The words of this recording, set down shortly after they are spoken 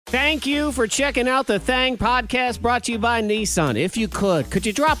Thank you for checking out the Thang podcast brought to you by Nissan. If you could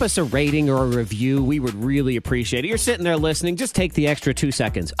you drop us a rating or a review? We would really appreciate it. You're sitting there listening. Just take the extra 2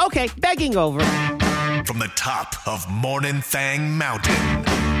 seconds. Okay, begging over. From the top of Morning Thang Mountain,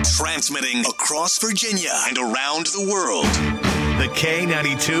 transmitting across Virginia and around the world, the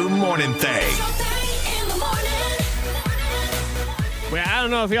K92 Morning Thang. Well, I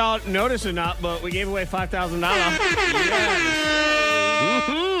don't know if y'all noticed or not, but we gave away $5,000.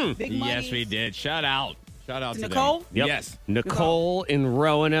 Big money. Yes, we did. Shout out to Nicole? them. Yep. Yes. Nicole in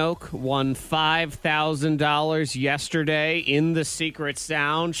Roanoke won $5,000 yesterday in the Secret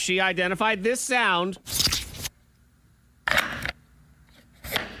Sound. She identified this sound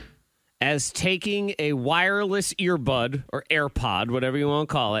as taking a wireless earbud or AirPod, whatever you want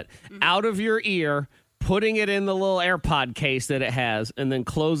to call it, out of your ear, putting it in the little AirPod case that it has, and then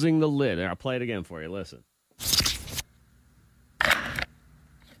closing the lid. I'll play it again for you. Listen.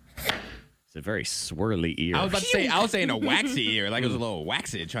 It's a very swirly ear. I was about to say, I was saying a waxy ear, like it was a little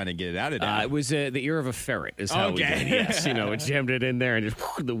waxy trying to get it out of there. It was the ear of a ferret is how we did it. Yes, it jammed it in there and just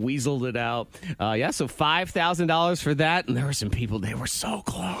weaseled it out. So $5,000 for that. And there were some people, they were so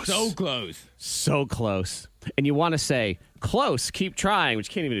close. So close. So close. And you want to say, close, keep trying, but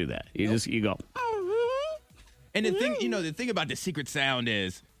you can't even do that. You go. And the thing about the Secret Sound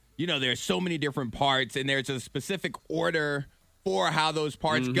is, there's so many different parts and there's a specific order for how those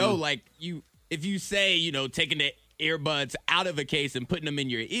parts go. Like if you say, taking the earbuds out of a case and putting them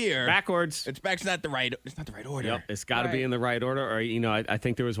in your ear backwards, it's not the right order. Yep, it's got to be in the right order. Or I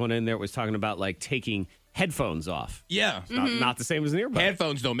think there was one in there that was talking about like taking headphones off. Yeah, not the same as an earbud.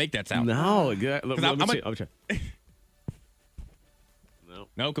 Headphones don't make that sound. No, let me see. I'm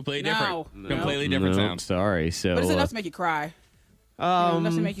No, completely different. Completely different sound. Sorry. So, but it's enough to make you cry.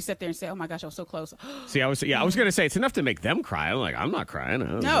 Enough to make you sit there and say, "Oh my gosh, I was so close." See, I was going to say it's enough to make them cry. I'm like, I'm not crying.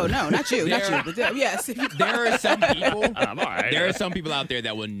 No, not you, not you. But yes, there are some people. I'm all right. There are some people out there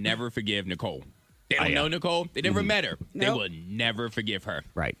that will never forgive Nicole. They don't know Nicole. They never met her. Nope. They will never forgive her.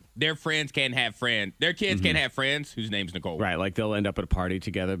 Right. Their friends can't have friends. Their kids can't have friends whose name's Nicole. Right. Like they'll end up at a party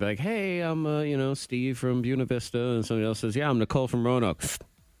together, be like, "Hey, I'm Steve from Buena Vista," and somebody else says, "Yeah, I'm Nicole from Roanoke."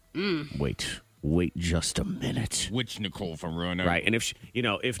 Wait just a minute. Which Nicole from Roanoke? Right, and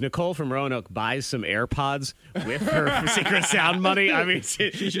if Nicole from Roanoke buys some AirPods with her Secret Sound money, I mean,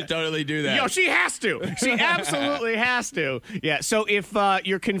 she should totally do that. She has to. She absolutely has to. Yeah. So if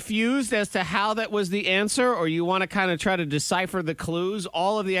you're confused as to how that was the answer, or you want to kind of try to decipher the clues,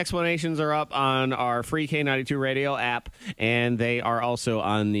 all of the explanations are up on our free K92 Radio app, and they are also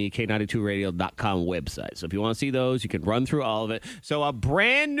on the K92Radio.com website. So if you want to see those, you can run through all of it. So a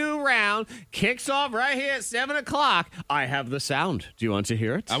brand new round kicks off right here at 7 o'clock. I have the sound. Do you want to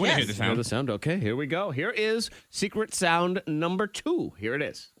hear it? I want to hear the sound. Hear the sound? Okay, here we go. Here is Secret Sound number 2. Here it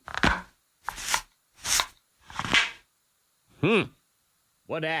is.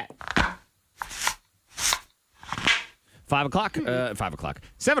 What at? 5 o'clock. 7 o'clock.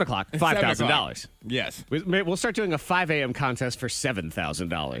 $5,000. Yes. We'll start doing a 5 a.m. contest for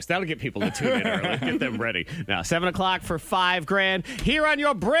 $7,000. That'll get people to tune in early. Get them ready. Now, 7 o'clock for $5,000 here on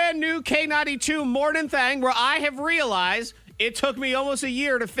your brand new K92 Morning Thang, where I have realized it took me almost a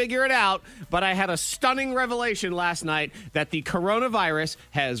year to figure it out, but I had a stunning revelation last night that the coronavirus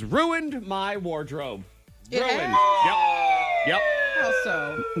has ruined my wardrobe. Ruined. Yep. How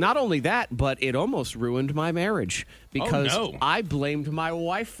so? Not only that, but it almost ruined my marriage because Oh, no. I blamed my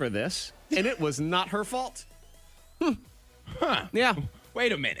wife for this, and it was not her fault. Huh. Yeah.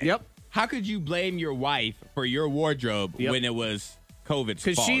 Wait a minute. Yep. How could you blame your wife for your wardrobe when it was COVID's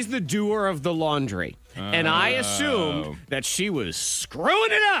fault? Because she's the doer of the laundry. And I assumed that she was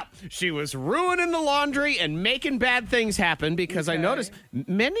screwing it up. She was ruining the laundry and making bad things happen because I noticed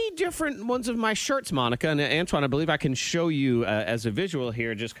many different ones of my shirts, Monica. And Antoine, I believe I can show you as a visual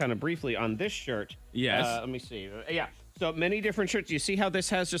here just kind of briefly on this shirt. Yes. Let me see. Yeah. So many different shirts. You see how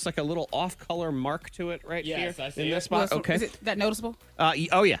this has just like a little off-color mark to it right Yes, here I see in it. this spot? Okay. Is it that noticeable?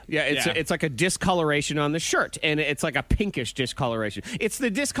 Oh, yeah. Yeah, it's like a discoloration on the shirt, and it's like a pinkish discoloration. It's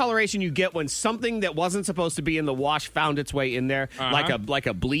the discoloration you get when something that wasn't supposed to be in the wash found its way in there, like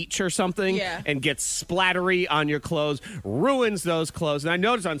a bleach or something, and gets splattery on your clothes, ruins those clothes. And I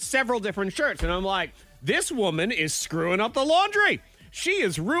noticed on several different shirts, and I'm like, this woman is screwing up the laundry. She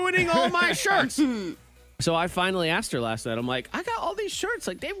is ruining all my shirts. So I finally asked her last night, I'm like, I got all these shirts,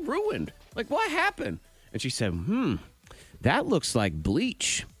 like, they ruined. Like, what happened? And she said, that looks like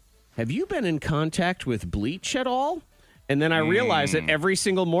bleach. Have you been in contact with bleach at all? And then I realized that every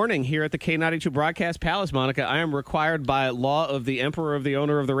single morning here at the K92 Broadcast Palace, Monica, I am required by law of the emperor of the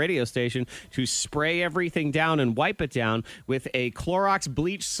owner of the radio station to spray everything down and wipe it down with a Clorox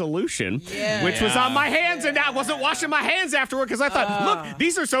bleach solution, which was on my hands, and I wasn't washing my hands afterward because I thought, look,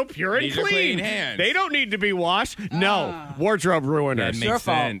 these are so pure and These are clean hands. They don't need to be washed. No, wardrobe ruiners. That makes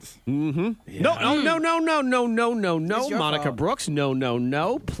sense. No, Monica fault. Brooks.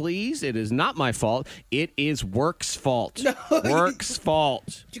 No, please. It is not my fault. It is work's fault. Work's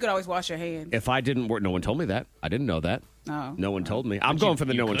fault. You could always wash your hands. If I didn't work, no one told me that. I didn't know that. Oh. No one told me. I'm going for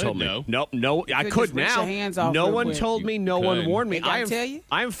the no one could told me. know. Nope, no, I could could just rinse now. your hands off No real one quick. told me. No could. one warned me. They gotta tell you?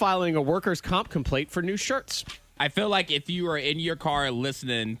 I am filing a workers' comp complaint for new shirts. I feel like if you are in your car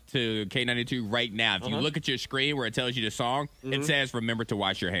listening to K92 right now, if you look at your screen where it tells you the song, it says remember to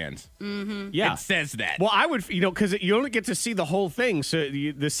wash your hands. Yeah. It says that. Well, I would, because you only get to see the whole thing, so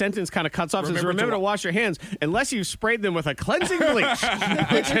the sentence kind of cuts off. Says, remember to wash your hands, unless you've sprayed them with a cleansing bleach,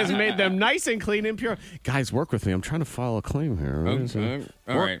 which has made them nice and clean and pure. Guys, work with me. I'm trying to file a claim here. Okay.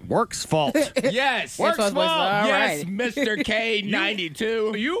 All right. Work's fault. Yes. Work's fault. All Yes, right. Mr.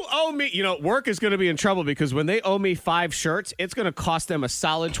 K92. You owe me, work is going to be in trouble because when they owe me 5 shirts, it's going to cost them a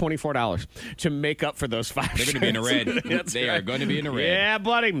solid $24 to make up for those 5 They're shirts. going to be in the red. That's They are right. going to be in the red. Yeah,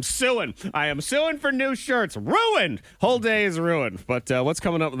 buddy, I'm suing. I am suing for new shirts. Ruined. Whole day is ruined. But what's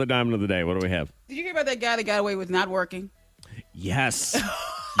coming up with the diamond of the day? What do we have? Did you hear about that guy that got away with not working? Yes.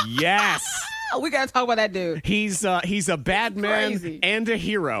 Yes. Oh, we got to talk about that dude. He's a bad man Crazy. and a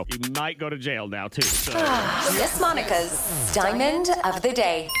hero. He might go to jail now, too. So. Miss Monica's Diamond of the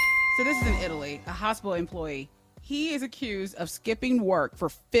Day. So this is in Italy. A hospital employee. He is accused of skipping work for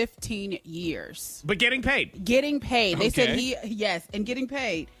 15 years. But getting paid. Getting paid. They said Okay. and getting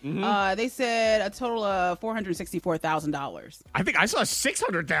paid. They said a total of $464,000. I think I saw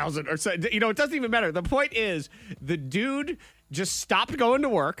 600,000 or so. It doesn't even matter. The point is, the dude just stopped going to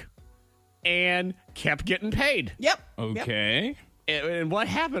work and kept getting paid. Yep. Okay. And what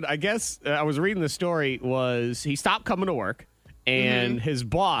happened, I guess, I was reading the story, was he stopped coming to work and his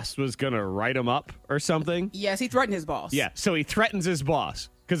boss was going to write him up or something. Yes, he threatened his boss. Yeah, so he threatens his boss.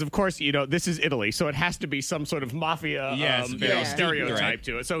 Because, of course, this is Italy, so it has to be some sort of mafia stereotype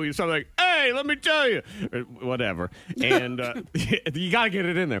to it. So he was sort of like, hey, let me tell you, or whatever. And you got to get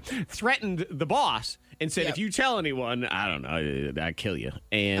it in there. Threatened the boss and said, if you tell anyone, I don't know, I'd kill you.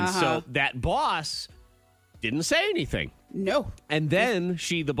 And so that boss didn't say anything. No. And then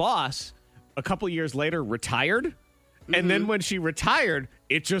the boss, a couple years later, retired. And then when she retired,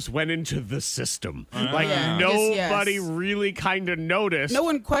 it just went into the system. Like nobody really kind of noticed. No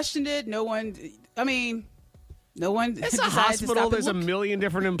one questioned it. No one. It's a hospital. There's a million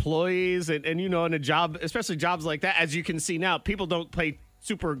different employees. And in a job, especially jobs like that, as you can see now, people don't pay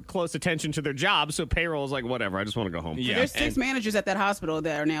super close attention to their jobs. So payroll is like, whatever, I just want to go home. Yeah. There's 6 managers at that hospital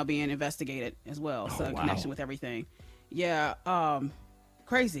that are now being investigated as well. So in connection with everything. Yeah.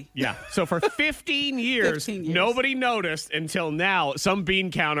 Crazy. Yeah. So for 15 years, nobody noticed until now. Some bean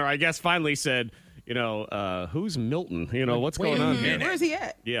counter, I guess, finally said, who's Milton? What's going on here? Where is he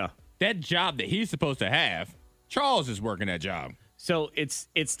at? Yeah. That job that he's supposed to have, Charles is working that job. So it's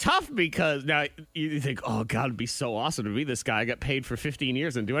tough because now you think, oh, God, it'd be so awesome to be this guy. I got paid for 15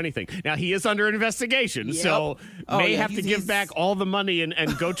 years and do anything. Now, he is under investigation, so may have to give back all the money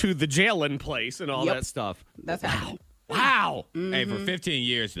and go to the jail in place and all that stuff. That's happening. Wow. Hey, for 15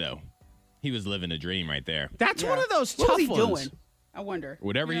 years, though, he was living a dream right there. That's one of those tough What was he ones. doing? I wonder.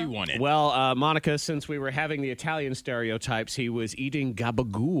 Whatever he wanted. Well, Monica, since we were having the Italian stereotypes, he was eating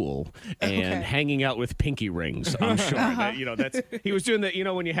gabagool and hanging out with pinky rings. I'm sure that, he was doing the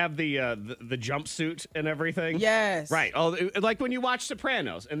when you have the jumpsuit and everything. Yes. Right. Oh, like when you watch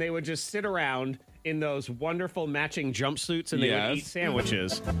Sopranos and they would just sit around in those wonderful matching jumpsuits and they would eat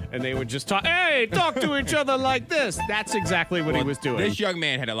sandwiches and they would just talk to each other like this. That's exactly what he was doing. This young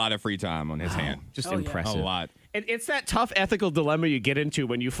man had a lot of free time on his hand. Just impressive. A lot. And it's that tough ethical dilemma you get into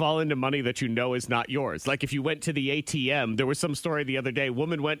when you fall into money that you know is not yours. Like if you went to the ATM, there was some story the other day. A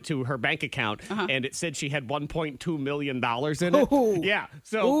woman went to her bank account and it said she had $1.2 million in it. Ooh. Yeah.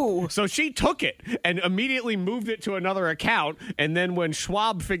 So she took it and immediately moved it to another account. And then when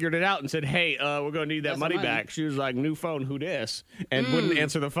Schwab figured it out and said, hey, we're going to need that money back, she was like, new phone, who dis? And wouldn't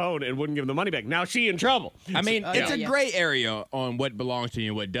answer the phone and wouldn't give the money back. Now she in trouble. I mean, it's a gray area on what belongs to you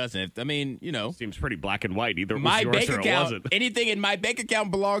and what doesn't. I mean, Seems pretty black and white. Either it was my yours bank or it account, wasn't. anything in my bank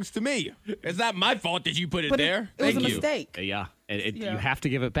account belongs to me. It's not my fault that you put it there. It was Thank a you. mistake. Yeah. And you have to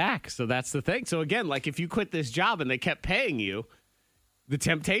give it back. So that's the thing. So again, like if you quit this job and they kept paying you, the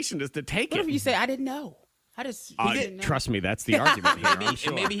temptation is to take What it. if you say, I didn't know? I just trust me, that's the argument here. I'm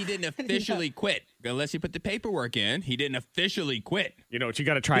sure. And maybe he didn't officially quit. Unless he put the paperwork in, he didn't officially quit. You know what you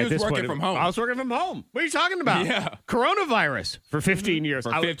got to try He at was this point? working from home. I was working from home. What are you talking about? Yeah. Coronavirus for 15 years.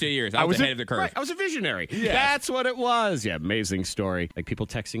 For 15 years. I was ahead of the curve. Right, I was a visionary. Yeah. That's what it was. Yeah, amazing story. Like people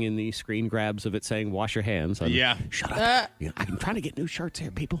texting in the screen grabs of it saying, wash your hands. Shut up. I'm trying to get new shirts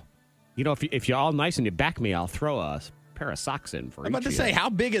here, people. You know, if you're all nice and you back me, I'll throw a pair of socks in for I'm about to say, how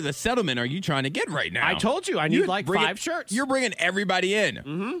big of the settlement are you trying to get right now? I told you, I need like 5 shirts. You're bringing everybody in.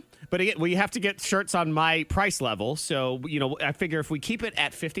 Mm-hmm. But again, we have to get shirts on my price level. So, you know, I figure if we keep it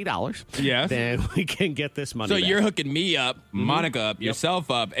at $50, yes, then we can get this money back. You're hooking me up, Monica up, yourself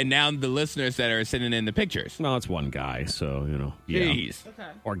up, and now the listeners that are sending in the pictures. No, it's one guy, so, you know. Jeez. Okay.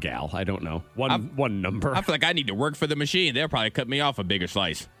 Or gal, I don't know. One number. I feel like I need to work for the machine. They'll probably cut me off a bigger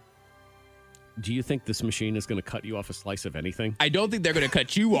slice. Do you think this machine is going to cut you off a slice of anything? I don't think they're going to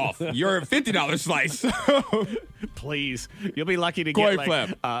cut you off your $50 slice. Please. You'll be lucky to get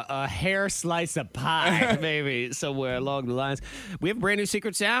like a hair slice of pie, maybe, somewhere along the lines. We have a brand new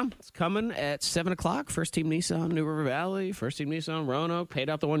Secret Sound. It's coming at 7 o'clock. First Team Nissan, New River Valley. First Team Nissan, Roanoke. Paid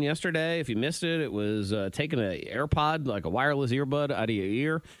out the one yesterday. If you missed it, it was taking an AirPod, like a wireless earbud, out of your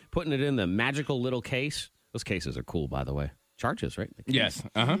ear, putting it in the magical little case. Those cases are cool, by the way. Charges, right? Yes.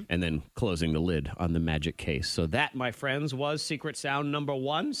 Uh-huh. And then closing the lid on the magic case. So that, my friends, was Secret Sound number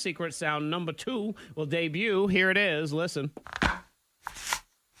 1. Secret Sound number 2 will debut. Here it is. Listen.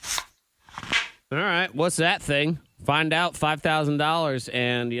 All right. What's that thing? Find out $5,000,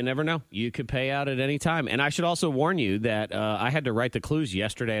 and you never know. You could pay out at any time. And I should also warn you that I had to write the clues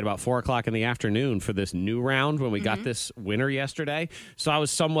yesterday at about 4 o'clock in the afternoon for this new round when we got this winner yesterday. So I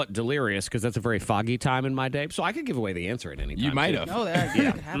was somewhat delirious because that's a very foggy time in my day. So I could give away the answer at any time. You might have. No, that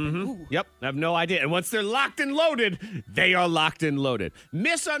could happen. Yep. I have no idea. And once they're locked and loaded, they are locked and loaded.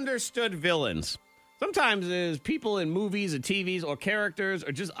 Misunderstood villains. Sometimes as people in movies and TVs or characters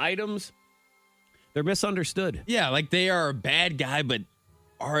or just items, they're misunderstood. Yeah, like they are a bad guy, but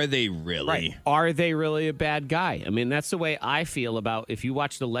are they really? Right. Are they really a bad guy? I mean, that's the way I feel about if you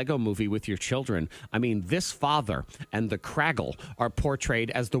watch the Lego movie with your children. I mean, this father and the Kraggle are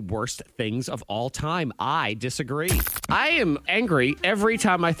portrayed as the worst things of all time. I disagree. I am angry every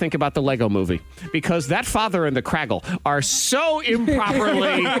time I think about the Lego movie because that father and the Kraggle are so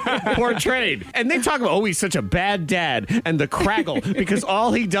improperly portrayed. And they talk about, oh, he's such a bad dad, and the Kraggle, because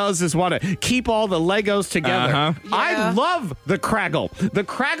all he does is want to keep all the Legos together. Yeah. I love the Kraggle.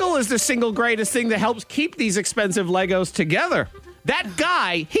 The Kraggle is the single greatest thing that helps keep these expensive Legos together. That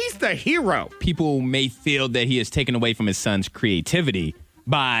guy, he's the hero. People may feel that he has taken away from his son's creativity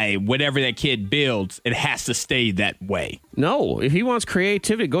by whatever that kid builds. It has to stay that way. No, if he wants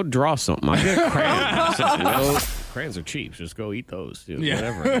creativity, go draw something. I get crayons. Crayons are cheap. Just go eat those.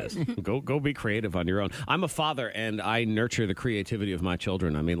 Whatever it is. Go be creative on your own. I'm a father, and I nurture the creativity of my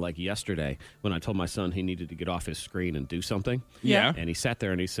children. I mean, like yesterday when I told my son he needed to get off his screen and do something. Yeah. And he sat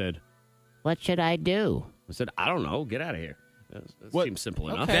there and he said, "What should I do?" I said, "I don't know. Get out of here." That seems simple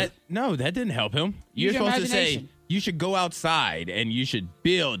enough. Okay. That didn't help him. You're Use your supposed to say imagination. you should go outside and you should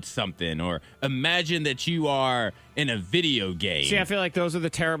build something or imagine that you are in a video game. See, I feel like those are the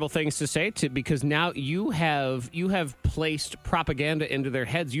terrible things to say because now you have placed propaganda into their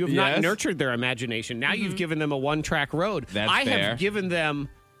heads. You have not nurtured their imagination. Now you've given them a one-track road. I have given them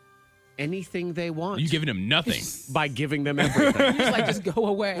anything they want. You've given them nothing. By giving them everything. Just go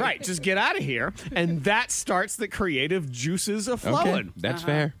away. Right, just get out of here. And that starts the creative juices of flowing. Okay, that's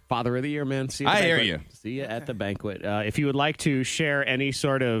fair. Father of the year, man. See you at the I hear banquet. you. See you at the banquet. If you would like to share any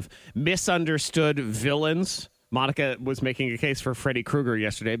sort of misunderstood villains, Monica was making a case for Freddy Krueger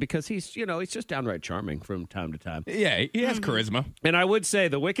yesterday because he's just downright charming from time to time. Yeah, he has charisma. And I would say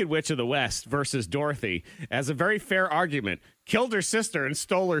the Wicked Witch of the West versus Dorothy, as a very fair argument, killed her sister and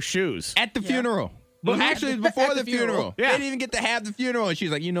stole her shoes. At the funeral. Well, actually, before At the the funeral. funeral. Yeah. They didn't even get to have the funeral. And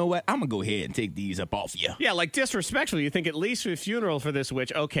she's like, you know what? I'm going to go ahead and take these up off you. Yeah, like disrespectfully. You think at least for a funeral for this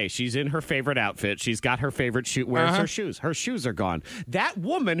witch, okay, she's in her favorite outfit. She's got her favorite shoe. Where's her shoes? Her shoes are gone. That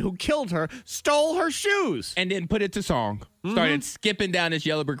woman who killed her stole her shoes. And then put it to song. Started skipping down this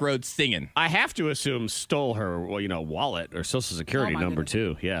yellow brick road singing. I have to assume stole her, wallet or Social Security Oh, my number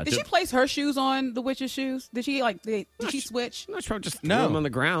goodness. 2. Yeah. Did she place her shoes on the witch's shoes? Did she did she switch? I'm not sure. Just threw No. them on the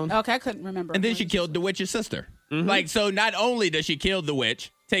ground. Okay, I couldn't remember. And then she killed the witch's sister. Like, so not only does she kill the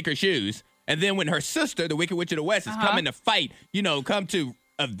witch, take her shoes, and then when her sister, the Wicked Witch of the West, is coming to fight, come to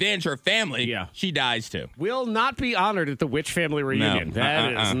avenge her family, she dies too. Will not be honored at the Witch family reunion. No.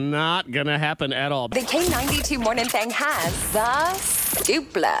 That is not going to happen at all. The K92 Morning Thing has the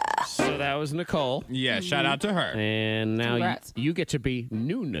Dupla. So that was Nicole. Yeah, shout out to her. And now Congrats. you get to be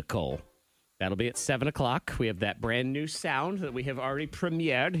new Nicole. That'll be at 7 o'clock. We have that brand new sound that we have already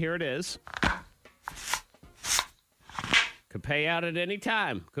premiered. Here it is. Could pay out at any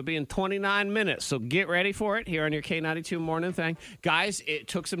time. Could be in 29 minutes. So get ready for it here on your K92 Morning Thing. Guys, it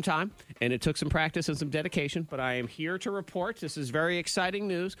took some time, and it took some practice and some dedication, but I am here to report. This is very exciting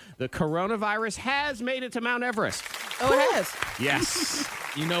news. The coronavirus has made it to Mount Everest. Oh, it has? Yes.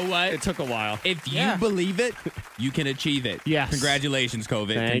 You know what? It took a while. If you believe it, you can achieve it. Yes. Congratulations,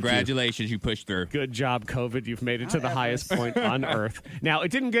 COVID. Thank Congratulations, you pushed through. Good job, COVID. You've made it to the Everest. highest point on Earth. Now,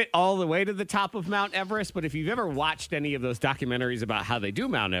 it didn't get all the way to the top of Mount Everest, but if you've ever watched any of those documentaries about how they do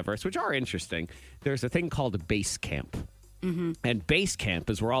Mount Everest, which are interesting, there's a thing called a base camp. Mm-hmm. And base camp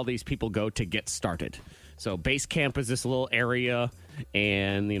is where all these people go to get started. So base camp is this little area,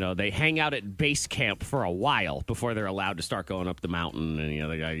 and, they hang out at base camp for a while before they're allowed to start going up the mountain, and,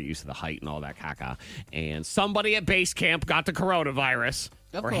 they got to get used to the height and all that caca. And somebody at base camp got the coronavirus.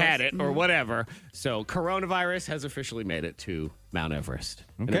 Of or course. had it, or whatever. So coronavirus has officially made it to Mount Everest.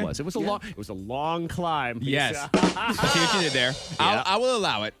 And Okay. it was a long climb. Yes. I see what you did there. Yeah. I will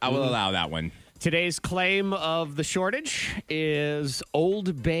allow it. I will allow that one. Today's claim of the shortage is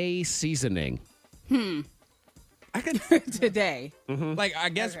Old Bay seasoning. I could, Today. I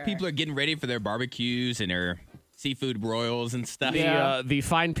guess people are getting ready for their barbecues and their seafood broils and stuff. The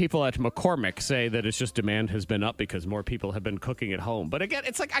fine people at McCormick say that it's just demand has been up because more people have been cooking at home. But again,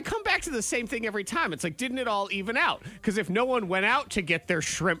 it's like I come back to the same thing every time. It's like, didn't it all even out? Because if no one went out to get their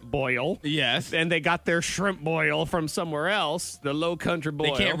shrimp boil, Yes. and they got their shrimp boil from somewhere else, the Low Country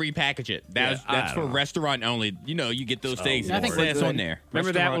boil. They can't repackage it. That's I for don't know. restaurant only. You get those things. I think It we're says good. on there.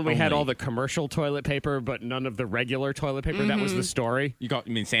 Remember that when we had Restaurant all the commercial toilet paper, but none of the regular toilet paper? That was the story. You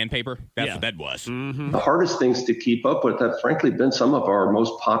mean sandpaper? That's Yeah. what that was. The hardest things to keep up with have frankly been some of our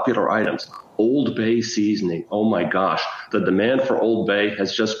most popular items. Old Bay seasoning. Oh my gosh. The demand for Old Bay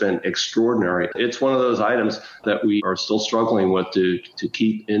has just been extraordinary. It's one of those items that we are still struggling with to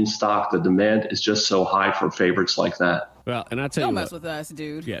keep in stock. The demand is just so high for favorites like that. Well, and I'll tell Don't you mess what. with us,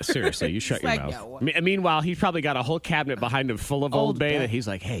 dude. Yeah, seriously, you shut your like, mouth. yo. Meanwhile, he's probably got a whole cabinet behind him full of Old Old Bay Bay. that he's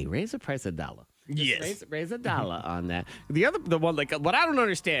like, hey, raise the price $1. Yes. Raise $1 on that. The one, like, what I don't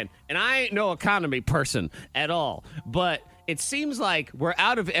understand, and I ain't no economy person at all, but it seems like we're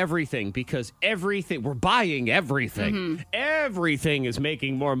out of everything because we're buying everything. Mm-hmm. Everything is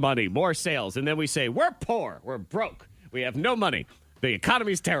making more money, more sales. And then we say, we're poor, we're broke, we have no money. The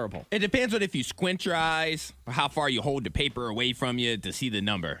economy's terrible. It depends on if you squint your eyes or how far you hold the paper away from you to see the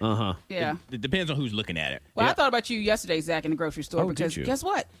number. Yeah. It depends on who's looking at it. Well, I thought about you yesterday, Zach, in the grocery store Oh, did because you? guess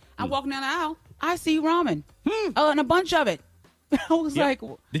what? I'm walking down the aisle. I see ramen. And a bunch of it. I was like,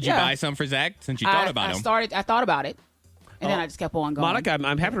 Did you buy some for Zach since you thought about him? I thought about it. And then I just kept on going. Monica,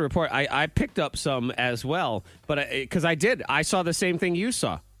 I'm happy to report I picked up some as well, but because I saw the same thing you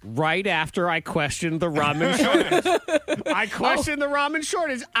saw. Right after I questioned the ramen shortage. I questioned the ramen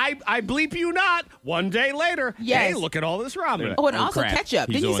shortage. I bleep you not. One day later, Yes. hey, look at all this ramen. Oh, and Oh, also crap. ketchup.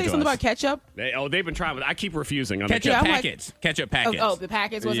 He's Didn't you on say to something us. about ketchup? They've been trying. I keep refusing on the Ketchup Yeah, I'm like- packets. Ketchup packets. Oh, the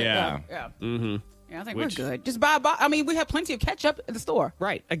packets was Yeah. it? Yeah. Mm-hmm. Yeah, I think Which- we're good. Just buy. I mean, we have plenty of ketchup at the store.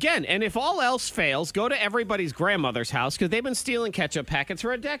 Right. Again, and if all else fails, go to everybody's grandmother's house because they've been stealing ketchup packets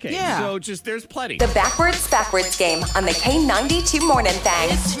for a decade. Yeah. So there's plenty. The backwards game on the K92 Morning Thing.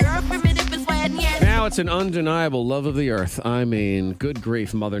 Now it's an undeniable love of the earth. I mean, good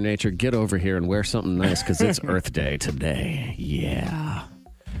grief, Mother Nature, get over here and wear something nice because it's Earth Day today. Yeah.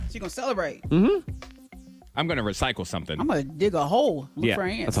 So you're gonna celebrate. I'm going to recycle something. I'm gonna dig a hole. Look for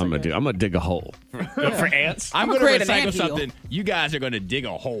ants. That's what I'm going to do. I'm going to dig a hole. For ants? I'm I'ma going to create an recycle anthill. something. You guys are going to dig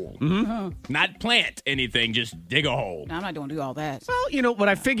a hole. Not plant anything, just dig a hole. No, I'm not gonna do all that. Well, what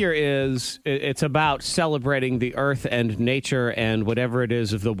I figure is it's about celebrating the earth and nature and whatever it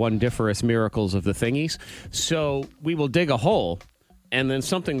is of the wondiferous miracles of the thingies. So we will dig a hole, and then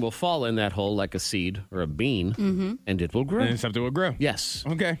something will fall in that hole like a seed or a bean, and it will grow. And something will grow. Yes.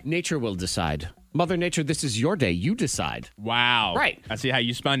 Okay. Nature will decide. Mother Nature, this is your day. You decide. Wow. Right. I see how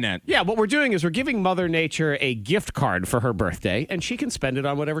you spun that. Yeah, what we're doing is we're giving Mother Nature a gift card for her birthday, and she can spend it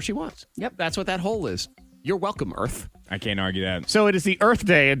on whatever she wants. Yep. That's what that hole is. You're welcome, Earth. I can't argue that. So it is the Earth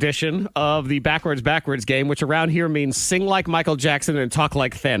Day edition of the Backwards game, which around here means sing like Michael Jackson and talk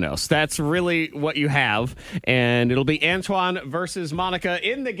like Thanos. That's really what you have. And it'll be Antoine versus Monica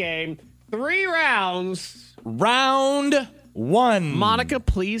in the game. 3 rounds. Round 1. Monica,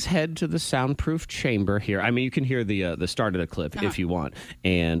 please head to the soundproof chamber here. I mean, you can hear the start of the clip if you want.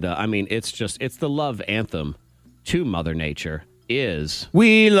 And, I mean, it's the love anthem to Mother Nature. Is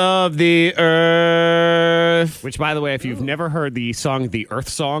We Love the Earth. Which, by the way, if you've never heard the song The Earth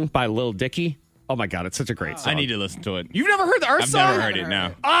Song by Lil Dicky, Oh, my God. It's such a great song. I need to listen to it. You've never heard the Earth I've song? never heard it,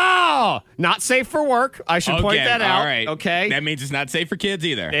 no. Oh, not safe for work. I should point that out. All right. Okay. That means it's not safe for kids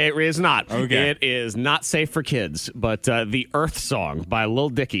either. It is not. Okay. It is not safe for kids. But the Earth song by Lil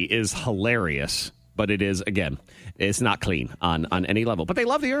Dicky is hilarious. But it is, again, it's not clean on any level. But they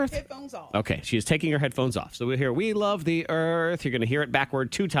love the Earth. Headphones off. Okay, she is taking her headphones off. So we'll hear We Love the Earth. You're going to hear it backward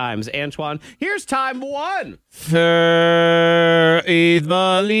 2 times. Antoine, here's time 1.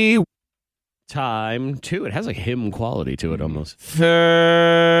 Faithfully. Time 2. It has a hymn quality to it almost.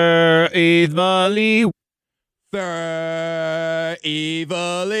 Faithfully.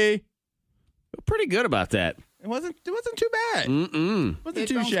 Evilly. Pretty good about that. It wasn't too bad. Mm-mm. Wasn't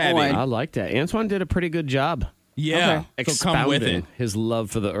too Headphones shabby. on. I like that. Antoine did a pretty good job. Yeah. Okay. So come with it. Expounding his love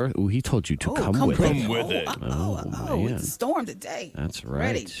for the Earth. Ooh, he told you to come with it. Come with it. man. It's a storm today. That's right.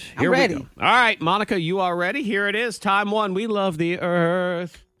 Ready. I'm Here we ready. go. All right, Monica, you are ready? Here it is. Time 1. We love the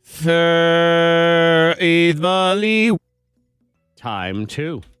Earth. Faithfully. Time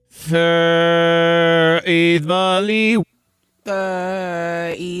 2. Faithfully.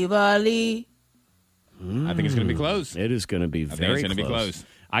 Evilly. I think it's going to be close. It is going to be I think very it's going to be close.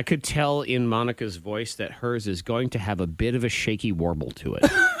 I could tell in Monica's voice that hers is going to have a bit of a shaky warble to it.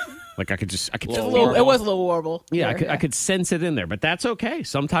 Like I could just It was a little warble. Yeah, I could sense it in there, but that's okay.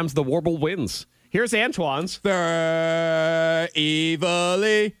 Sometimes the warble wins. Here's Antoine's.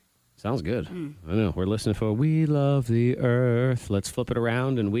 Evilly. Sounds good. I know. We're listening for We Love the Earth. Let's flip it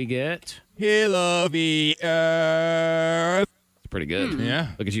around and we get... He love the earth. It's pretty good. Yeah.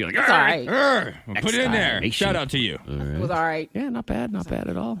 Look at you like... It's all right. Put it in there. Exclamation. Shout out to you. It was all right. Yeah, not bad. Not bad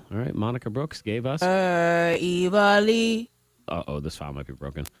at all. All right, Monica Brooks gave us... Evilly. Uh-oh, this file might be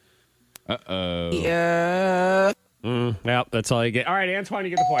broken. Uh-oh. Yeah. Well, that's all you get. All right, Antoine,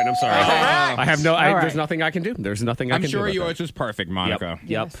 you get the point. I'm sorry. right. I have no... All right. There's nothing I can do. There's nothing I I'm can do. sure about yours that. was perfect, Monica.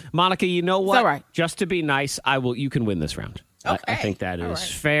 Yep. Monica, you know what? all right. Just to be nice, you can win this round. I Okay. think that is All right.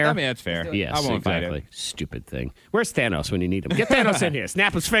 fair. I mean, that's fair. Yes, I won't fight exactly. it. Stupid thing. Where's Thanos when you need him? Get Thanos in here.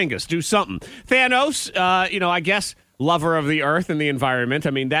 Snap his fingers. Do something. Thanos, I guess, lover of the earth and the environment.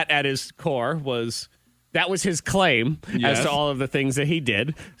 I mean, that at his core was his claim Yes. as to all of the things that he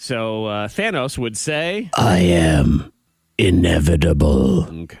did. So Thanos would say, I am inevitable.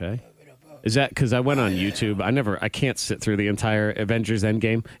 Okay. Is that because I went on YouTube? I can't sit through the entire Avengers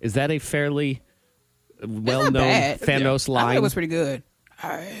Endgame. Is that a fairly well-known bad. Thanos I line? thought it was pretty good.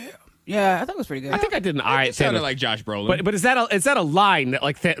 Yeah, I thought it was pretty good. I think I did an all right It sounded Thanos. like Josh Brolin. But is that a line that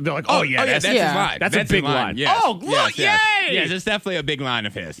like they're like, oh yeah, that's his yeah. line. That's a his big line. Yes. Oh, look, yes, yes. yay! Yes, it's definitely a big line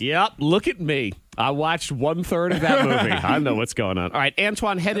of his. Yep, look at me. I watched 1/3 of that movie. I know what's going on. All right,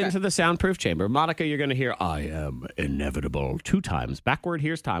 Antoine, head into the soundproof chamber. Monica, you're going to hear I am inevitable 2 times. Backward,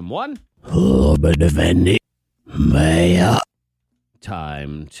 here's time 1.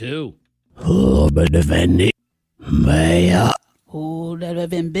 Time 2. Who that have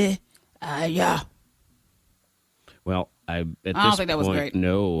been big? Yeah. Well, at don't this think that was point, great.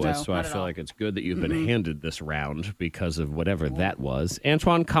 no, No, that's why I not at feel all. like it's good that you've been handed this round because of whatever that was.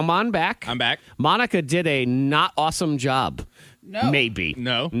 Antoine, come on back. I'm back. Monica did a not awesome job. No. Maybe.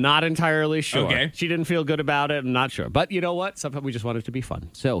 No. Not entirely sure. Okay. She didn't feel good about it. I'm not sure. But you know what? Sometimes we just want it to be fun.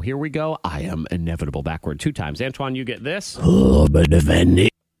 So here we go. I am inevitable backward 2 times. Antoine, you get this. Time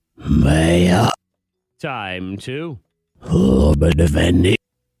 2. Oh, Bendenivy.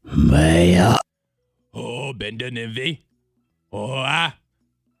 Oh, I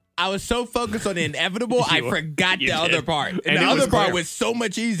was so focused on the inevitable, I forgot the did. other part. And And the it was other part clear. was so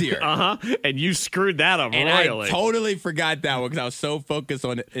much easier. Uh-huh. And you screwed that up And royally. I totally forgot that one because I was so focused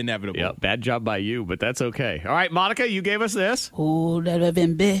on inevitable. Yep, bad job by you, but that's okay. All right, Monica, you gave us this. Who that have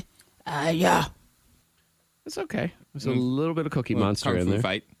been big? Yeah. It's okay. There's a little bit of Cookie Monster kung in fu there.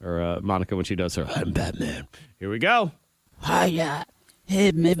 fight. Or Monica when she does her I'm Batman. Here we go. Hiya.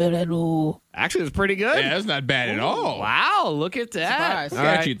 Hey, maybe Actually, it's pretty good. Yeah, that's not bad at all. Wow, look at that. Surprise. All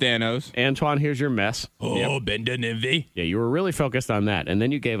Got right. you, Thanos. Antoine, here's your mess. Oh, Bendenivy. Yeah, you were really focused on that. And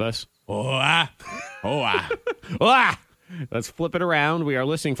then you gave us Oh, Ah! Let's flip it around. We are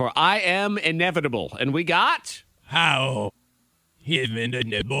listening for I Am Inevitable. And we got How?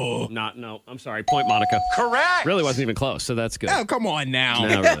 Inevitable. no, I'm sorry. Point Monica. Correct. Really wasn't even close, so that's good. Oh, come on now.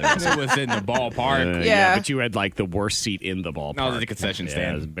 No, really wasn't. It was in the ballpark. Yeah. But you had like the worst seat in the ballpark. No, the concession stand.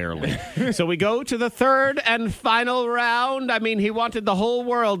 Yeah, it was barely. So we go to the third and final round. I mean, he wanted the whole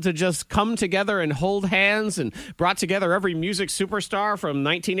world to just come together and hold hands and brought together every music superstar from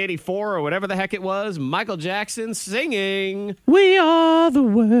 1984 or whatever the heck it was. Michael Jackson singing We Are the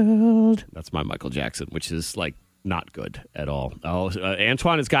World. That's my Michael Jackson, which is like Not good at all. Oh,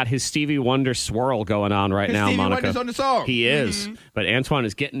 Antoine has got his Stevie Wonder swirl going on right now, Stevie Monica. Wonder's on the song. He is. But Antoine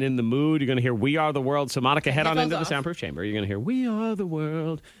is getting in the mood. You're going to hear We Are the World. So, Monica, head on into the soundproof chamber. You're going to hear We Are the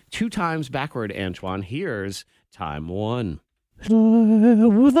World 2 times backward, Antoine. Here's time 1.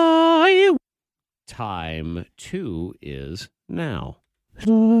 Time 2 is now.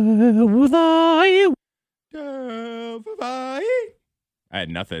 I had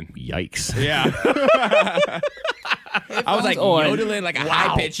nothing. Yikes. Yeah. I was like yodeling, like a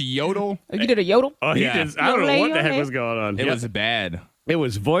high-pitched yodel. You did a yodel? Oh, he did. I don't know what the heck was going on. It was bad. It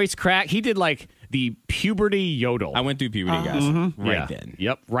was voice crack. He did like the puberty yodel. I went through puberty, guys. Right then.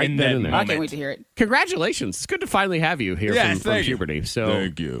 Yep, right In then that and there. I can't wait to hear it. Congratulations. It's good to finally have you here from puberty. So,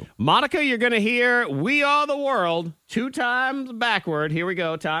 thank you. Monica, you're going to hear We Are the World 2 times backward. Here we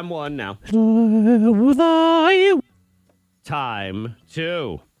go. Time 1 now. Time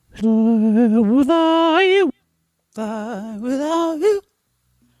 2. That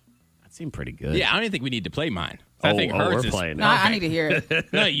seemed pretty good. Yeah, I don't even think we need to play mine. I think hers we're is playing. No, I need to hear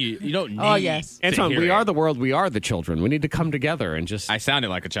it. No, you don't need yes. to Antoine, hear we it. are the world. We are the children. We need to come together and just... I sounded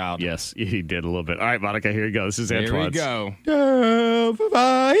like a child. Yes, he did a little bit. All right, Monica, here you go. This is Here Antoine. we go.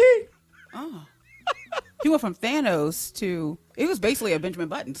 He went from Thanos to... It was basically a Benjamin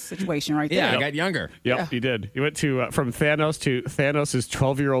Button situation right there. Yeah, I got younger. Yep, he did. He went to from Thanos to Thanos'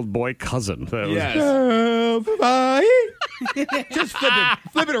 12-year-old boy cousin. That was, Yes. Just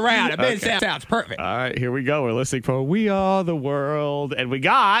flip it around. It sounds perfect. All right, here we go. We're listening for We Are the World. And we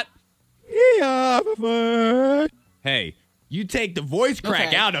got... Hey, you take the voice crack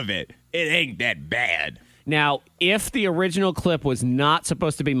Okay. out of it, it ain't that bad. Now, if the original clip was not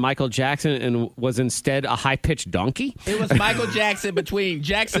supposed to be Michael Jackson and was instead a high-pitched donkey... It was Michael Jackson between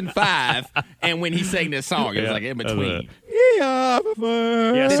Jackson 5 and when he sang this song. It was like in between. Yeah, so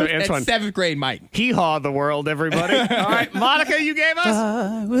That's Antoine, 7th grade Mike. hee-haw the world, everybody. All right, Monica, you gave us...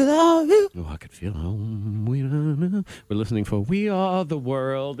 Oh, I could feel home. We're listening for We Are the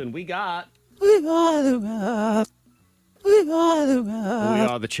World, and we got... We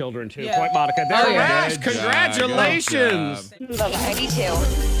are the children, too. Yeah. Point, Monica. There Oh, yeah. it is. Congratulations. Level 92.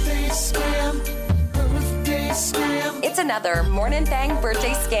 It's another Morning Thang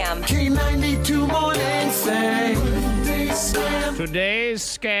birthday scam. Today's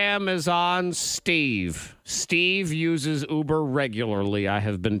scam is on Steve. Steve uses Uber regularly, I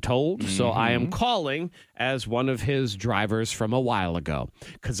have been told, so I am calling as one of his drivers from a while ago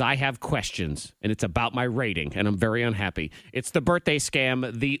because I have questions, and it's about my rating, and I'm very unhappy. It's the birthday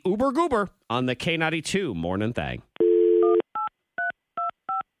scam, the Uber Goober, on the K92 Morning Thang.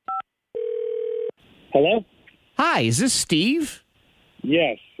 Hello? Hi, is this Steve?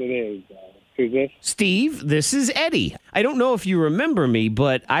 Yes, it is. Who's this? Steve, this is Eddie. I don't know if you remember me,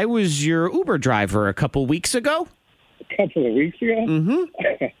 but I was your Uber driver a couple weeks ago. A couple of weeks ago? Mm-hmm.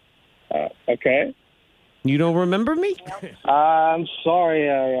 Okay. You don't remember me? I'm sorry.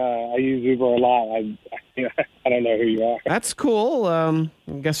 I use Uber a lot. I don't know who you are. That's cool. I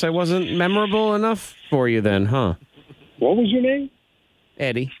guess I wasn't memorable enough for you then, huh? What was your name?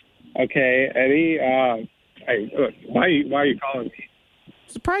 Eddie. Okay, Eddie. Hey, look, why are you calling me?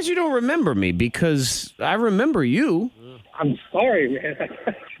 Surprised you don't remember me because I remember you. I'm sorry, man.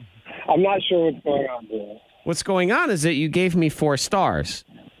 I'm not sure what's going on here. What's going on is that you gave me 4 stars.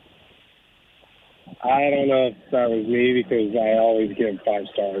 I don't know if that was me because I always give 5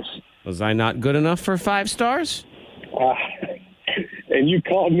 stars. Was I not good enough for 5 stars? And you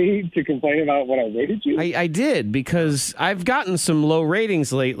called me to complain about what I rated you? I did because I've gotten some low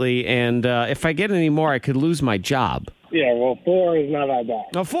ratings lately, and if I get any more, I could lose my job. Yeah, well, 4 is not that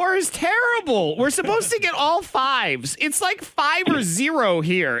bad. No, 4 is terrible. We're supposed to get all 5s. It's like 5 or 0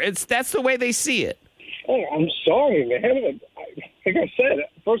 here. That's the way they see it. Oh, I'm sorry, man. Like I said,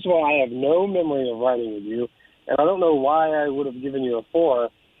 first of all, I have no memory of riding with you, and I don't know why I would have given you a 4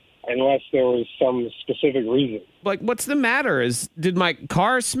 unless there was some specific reason. Like, what's the matter? Did my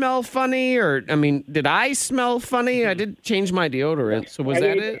car smell funny? Or, did I smell funny? I did change my deodorant, so was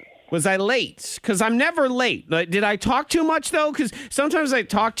that it? Was I late? Because I'm never late. Did I talk too much, though? Because sometimes I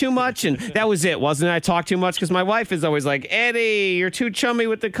talk too much, and that was it. Wasn't I talk too much? Because my wife is always like, Eddie, you're too chummy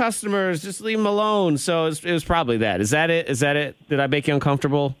with the customers. Just leave them alone. So it was probably that. Is that it? Did I make you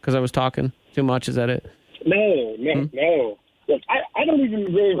uncomfortable because I was talking too much? Is that it? No. Look, I don't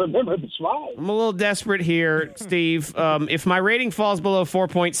even really remember this ride. I'm a little desperate here, Steve. If my rating falls below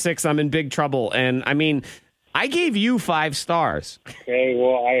 4.6, I'm in big trouble. And, I gave you 5 stars. Okay,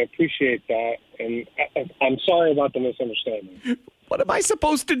 well, I appreciate that, and I'm sorry about the misunderstanding. What am I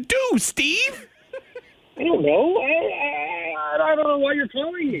supposed to do, Steve? I don't know. I don't know why you're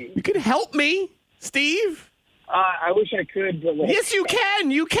calling me. You can help me, Steve. I wish I could. But Yes, you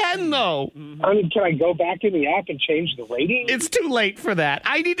can. You can, though. I mean, can I go back in the app and change the rating? It's too late for that.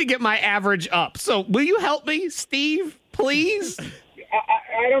 I need to get my average up. So will you help me, Steve, please?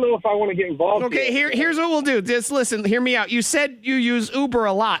 I don't know if I want to get involved. Okay, here's what we'll do. Just listen, hear me out. You said you use Uber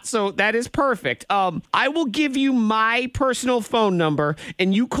a lot, so that is perfect. I will give you my personal phone number,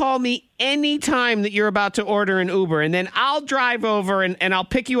 and you call me any time that you're about to order an Uber, and then I'll drive over and I'll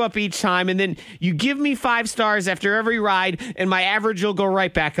pick you up each time, and then you give me 5 stars after every ride, and my average will go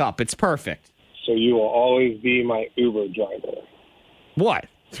right back up. It's perfect. So you will always be my Uber driver. What?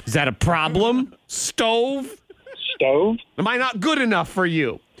 Is that a problem? Stove? Am I not good enough for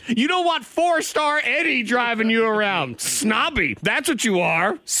you? You don't want 4-star Eddie driving you around. Snobby. That's what you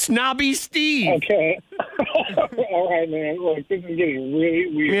are. Snobby Steve. Okay. All right, man. Look, this is getting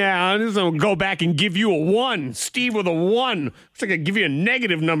really weird. Yeah, I'm just going to go back and give you a 1. Steve with a 1. Looks like I give you a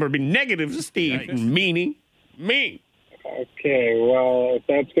negative number. It'd be negative, Steve. Nice. Meanie. Mean. Okay, well, if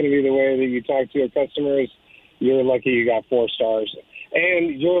that's going to be the way that you talk to your customers, you're lucky you got 4 stars.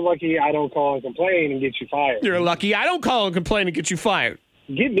 And you're lucky I don't call and complain and get you fired. You're lucky I don't call and complain and get you fired.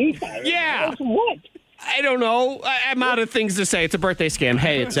 Get me fired? Yeah. From what? I don't know. I'm out of things to say. It's a birthday scam.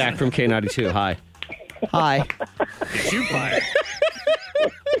 Hey, it's Zach from K92. Hi. Hi. Get you fired.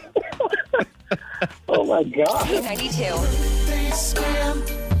 Oh, my God. K92.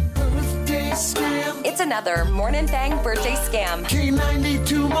 It's another Morning Thang birthday scam.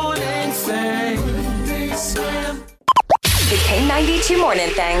 K92 Morning Thang. Birthday scam. The K92 Morning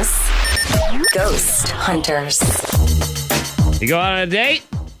Thangs. Ghost Hunters. You go out on a date,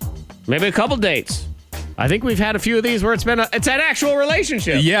 maybe a couple dates. I think we've had a few of these where it's an actual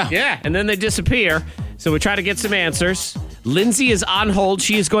relationship. Yeah. And then they disappear. So we try to get some answers. Lindsay is on hold.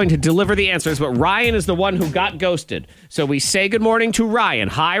 She is going to deliver the answers, but Ryan is the one who got ghosted. So we say good morning to Ryan.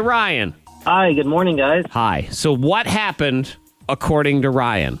 Hi, Ryan. Hi, good morning, guys. Hi. So what happened according to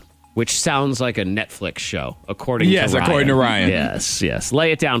Ryan? Which sounds like a Netflix show, according to Ryan. Yes, according to Ryan. Yes.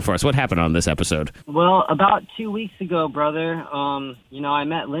 Lay it down for us. What happened on this episode? Well, about 2 weeks ago, brother, I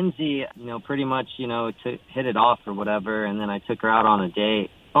met Lindsay, pretty much, to hit it off or whatever, and then I took her out on a date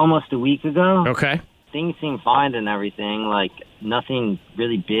almost a week ago. Okay. Things seemed fine and everything. Like, nothing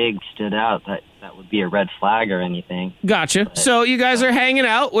really big stood out that would be a red flag or anything. Gotcha. But, so you guys are hanging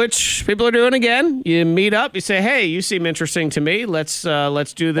out, which people are doing again. You meet up. You say, hey, you seem interesting to me. Let's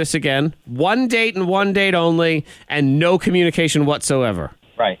do this again. 1 date and 1 date only, and no communication whatsoever.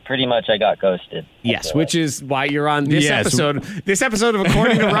 Right. Pretty much I got ghosted. Yes, which is why you're on this episode. This episode of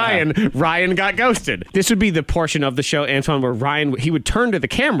According to Ryan, Ryan got ghosted. This would be the portion of the show, Antoine, where Ryan, he would turn to the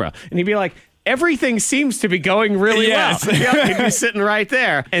camera, and he'd be like, everything seems to be going really well. Yep, he'd be sitting right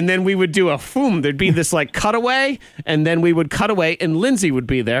there. And then we would do a boom. There'd be this like cutaway, and then we would cut away, and Lindsay would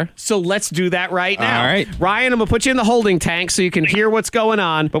be there. So let's do that right now. All right. Ryan, I'm going to put you in the holding tank so you can hear what's going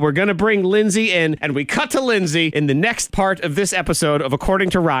on, but we're going to bring Lindsay in, and we cut to Lindsay in the next part of this episode of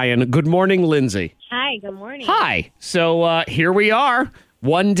According to Ryan. Good morning, Lindsay. Hi, good morning. Hi. So here we are.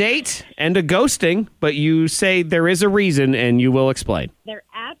 1 date and a ghosting, but you say there is a reason, and you will explain. There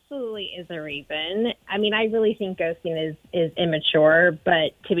absolutely is a reason. I mean, I really think ghosting is immature,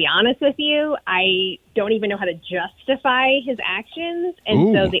 but to be honest with you, I don't even know how to justify his actions,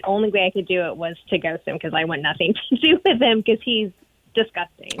 and so the only way I could do it was to ghost him because I want nothing to do with him because he's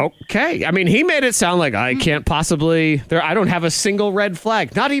disgusting. Okay. I mean, he made it sound like I can't possibly... I don't have a single red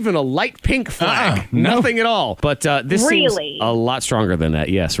flag. Not even a light pink flag. Nothing at all. But this seems a lot stronger than that.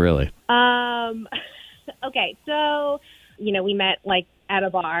 Yes, really. Okay. So, we met like at a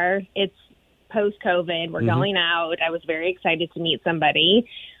bar. It's post-COVID. We're going out. I was very excited to meet somebody.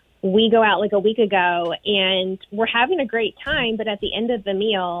 We go out like a week ago, and we're having a great time. But at the end of the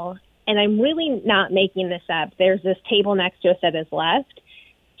meal... and I'm really not making this up, there's this table next to us at his left.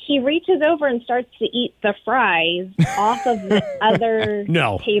 He reaches over and starts to eat the fries off of the other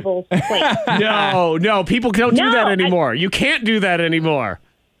table's plate. No, people don't do that anymore. You can't do that anymore.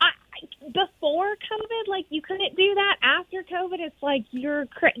 Before COVID, like, you couldn't do that. After COVID, it's like you're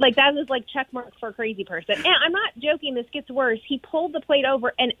like, that is like check mark for a crazy person. And I'm not joking. This gets worse. He pulled the plate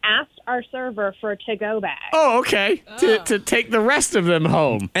over and asked our server for a to-go bag. Oh, okay. To take the rest of them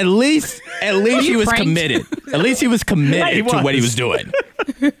home. At least he was committed. At least he was committed to what he was doing.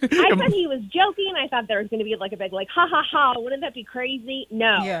 I thought he was joking. I thought there was going to be like a big like, ha, ha, ha. Wouldn't that be crazy?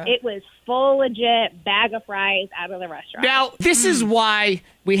 No. Yeah. It was full legit bag of fries out of the restaurant. Now, this is why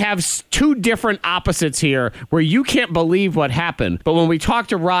we have 2 different opposites here where you can't believe what happened. But when we talked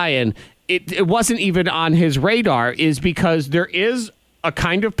to Ryan, it wasn't even on his radar, is because there is a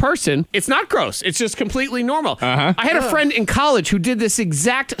kind of person. It's not gross. It's just completely normal. I had a friend in college who did this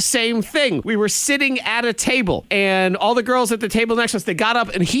exact same thing. We were sitting at a table, and all the girls at the table next to us, they got up,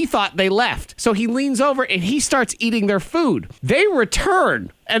 and he thought they left. So he leans over, and he starts eating their food. They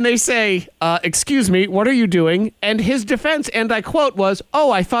return, and they say, excuse me, what are you doing? And his defense, and I quote, was,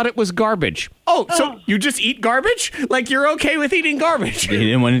 oh, I thought it was garbage. Oh, so you just eat garbage? Like you're okay with eating garbage? He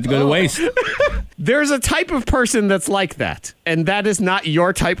didn't want it to go to waste. There's a type of person that's like that, and that is not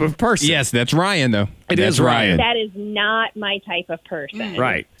your type of person. Yes, that's Ryan, though. That's Ryan. That is not my type of person.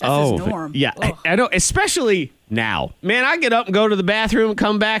 Right. That's his norm. Yeah. I know, especially now. Man, I get up and go to the bathroom,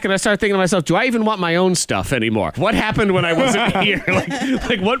 come back, and I start thinking to myself, do I even want my own stuff anymore? What happened when I wasn't here?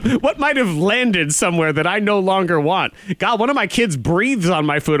 Like what might have landed somewhere that I no longer want? God, one of my kids breathes on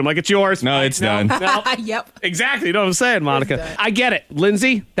my food. I'm like, it's yours. No, it's done. No. Yep. Exactly. You know what I'm saying, Monica? I get it.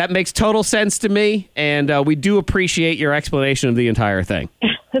 Lindsay, that makes total sense to me, and we do appreciate your explanation of the entire thing.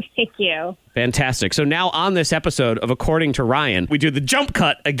 Thank you. Fantastic. So now on this episode of According to Ryan, we do the jump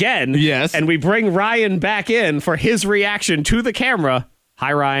cut again. Yes. And we bring Ryan back in for his reaction to the camera.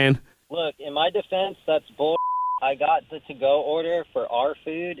 Hi, Ryan. Look, in my defense, that's bull. I got the to-go order for our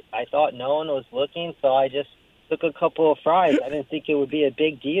food. I thought no one was looking, so I just took a couple of fries. I didn't think it would be a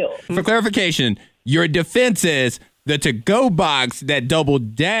big deal. For clarification, your defense is the to-go box that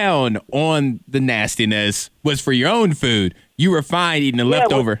doubled down on the nastiness was for your own food. You were fine eating the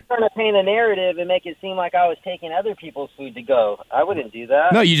leftover. We're trying to paint a narrative and make it seem like I was taking other people's food to go. I wouldn't do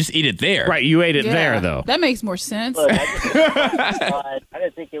that. No, you just eat it there. Right, you ate it there, though. That makes more sense. Look, I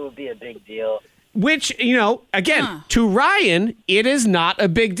didn't think it would be a big deal. Which, again, to Ryan, it is not a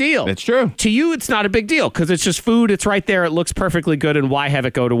big deal. That's true. To you, it's not a big deal because it's just food. It's right there. It looks perfectly good, and why have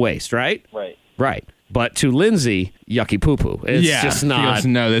it go to waste, right? Right. Right. But to Lindsay, yucky poo-poo. It's just not.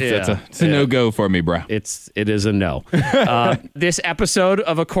 No, it's a no-go for me, bro. It is a no. This episode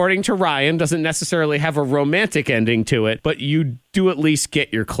of According to Ryan doesn't necessarily have a romantic ending to it, but you do at least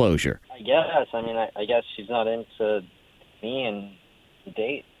get your closure. I guess. I mean, I guess she's not into me and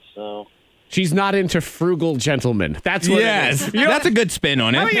date, so... She's not into frugal gentlemen. That's what it is. That's a good spin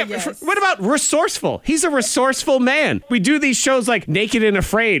on it. Oh, yeah. What about resourceful? He's a resourceful man. We do these shows like Naked and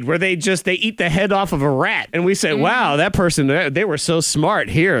Afraid where they eat the head off of a rat. And we say, wow, that person, they were so smart.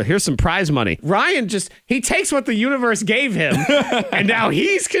 Here's some prize money. Ryan he takes what the universe gave him and now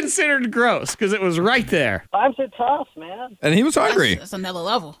he's considered gross because it was right there. Times are tough, man. And he was hungry. That's another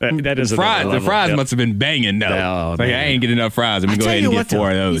level. That is fries. another level. The fries must have been banging, though. No, I ain't getting enough fries. I'm going to go ahead and get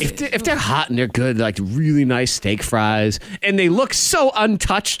 4 of those. If they're hot and they're good, like really nice steak fries, and they look so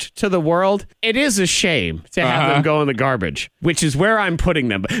untouched to the world, it is a shame to have them go in the garbage, which is where I'm putting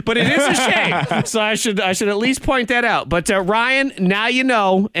them. But it is a shame. So I should at least point that out. But Ryan, now you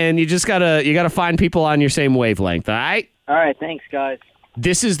know, and you gotta find people on your same wavelength. All right. All right. Thanks, guys.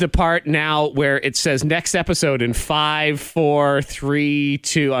 This is the part now where it says next episode in 5, 4, 3,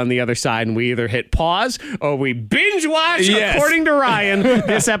 2 on the other side, and we either hit pause or we binge watch, According to Ryan,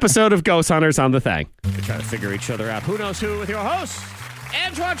 this episode of Ghost Hunters on the Thing. We try to figure each other out. Who knows who with your host,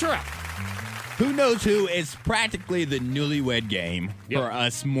 Antoine Terrell. Who Knows Who is practically the newlywed game for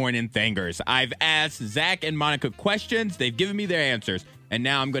us morning thangers. I've asked Zach and Monica questions. They've given me their answers. And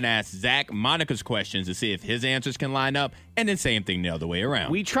now I'm going to ask Zach Monica's questions to see if his answers can line up, and then same thing the other way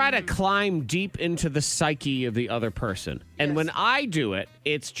around. We try to climb deep into the psyche of the other person. And when I do it,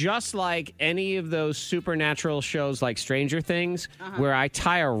 it's just like any of those supernatural shows like Stranger Things, where I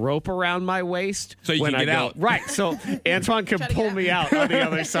tie a rope around my waist. So you can get out. Right. So Antoine can pull me out on the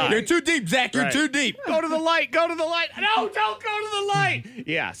other side. You're too deep, Zach. You're too deep. Go to the light. Go to the light. No, don't go to the light.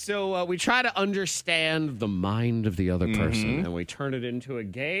 Yeah. So we try to understand the mind of the other person, and we turn it into a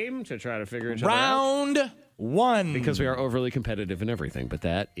game to try to figure each other out. Round 1. Because we are overly competitive in everything, but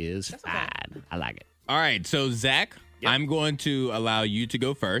that is fine. I like it. All right, so Zach, I'm going to allow you to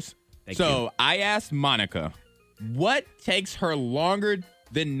go first. Thank you. I asked Monica, what takes her longer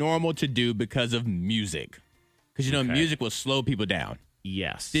than normal to do because of music? Because, music will slow people down.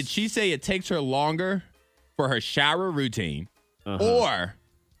 Yes. Did she say it takes her longer for her shower routine or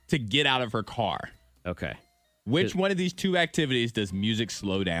to get out of her car? Okay. Which one of these two activities does music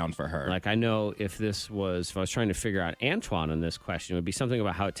slow down for her? Like, I know if I was trying to figure out Antoine on this question, it would be something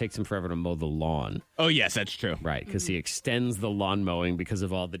about how it takes him forever to mow the lawn. Oh, yes, that's true. Right, because he extends the lawn mowing because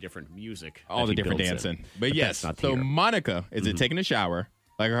of all the different music. All the different dancing. But yes, so here. Monica, is it taking a shower?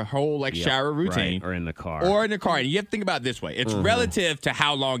 Like her whole shower routine. Right. Or in the car. And you have to think about it this way. It's relative to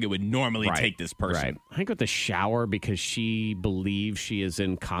how long it would normally take this person. Right. I think with the shower, because she believes she is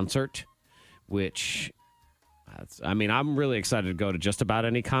in concert, which... I'm really excited to go to just about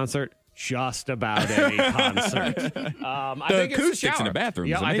any concert. just about any concert. I think acoustics it's the shower. in the bathroom.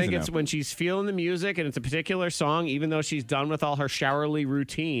 Yeah, is I think amazing it's now. when she's feeling the music and it's a particular song, even though she's done with all her showerly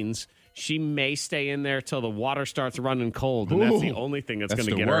routines. She may stay in there till the water starts running cold, and that's the only thing that's going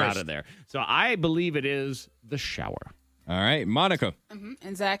to get her out of there. So I believe it is the shower. All right, Monica.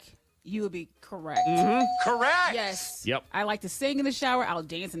 And Zach, you would be correct. Correct. Yes. Yep. I like to sing in the shower. I'll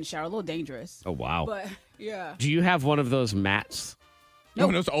dance in the shower. A little dangerous. Oh, wow. But, yeah. Do you have one of those mats? One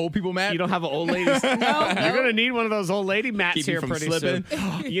of those old people mats? You don't have an old ladies? No. You're going to need one of those old lady mats Keep you here from pretty slipping.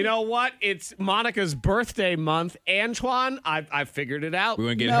 soon. You know what? It's Monica's birthday month. Antoine, I figured it out. We're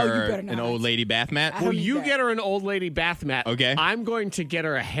going to get No, you her better an not. old lady bath mat. I Well, need you that. get her an old lady bath mat. Okay. I'm going to get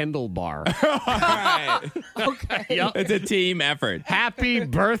her a handlebar. All right. Okay. Yep. It's a team effort. Happy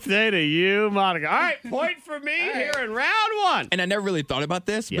birthday to you, Monica. All right, point for me here in round one. And I never really thought about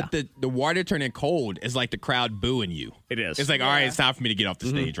this, Yeah. but the water turning cold is like the crowd booing you. It is. It's like, all right, it's time for me to get off the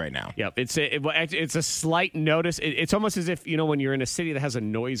stage right now. Yep, it's a slight notice. It's almost as if, when you're in a city that has a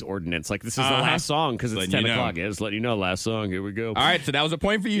noise ordinance, like this is the last song because it's Letting 10 you know. o'clock. Yeah, just letting you know, last song. Here we go. All right, so that was a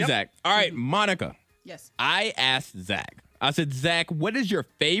point for you, Zach. All right, Monica. Yes. I asked Zach. I said, Zach, what is your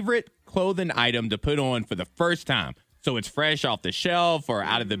favorite clothing item to put on for the first time? So it's fresh off the shelf or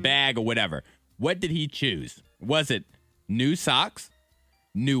out of the bag or whatever. What did he choose? Was it new socks,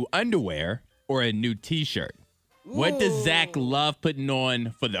 new underwear, or a new T-shirt? What does Zach love putting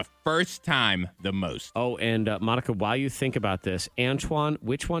on for the first time the most? Oh, and Monica, while you think about this, Antoine,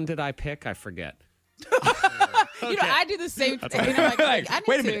 which one did I pick? I forget. I do the same thing. I'm like, I need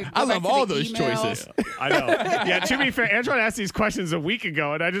Wait a to minute. go I back love to all the those emails. choices. I know. Yeah, to be fair, Antoine asked these questions a week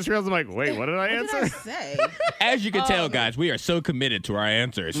ago, and I just realized, I'm like, wait, what did I What did answer? I say? As you can tell, guys, we are so committed to our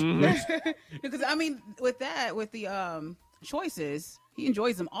answers. Because I mean, with the choices, he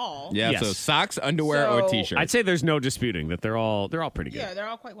enjoys them all. Yeah, Yes. so socks, underwear, or So- T-shirt. I'd say there's no disputing that they're all pretty good. Yeah, they're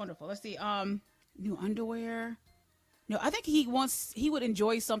all quite wonderful. Let's see. New underwear. No, I think he would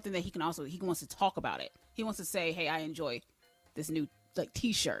enjoy something that he wants to talk about it. He wants to say, "Hey, I enjoy this new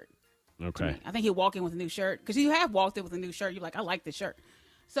T-shirt." Okay. I think he'll walk in with a new shirt because you have walked in with a new shirt. You're like, "I like this shirt,"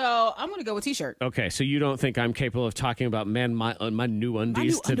 so I'm gonna go with T-shirt. Okay, so you don't think I'm capable of talking about, man, my new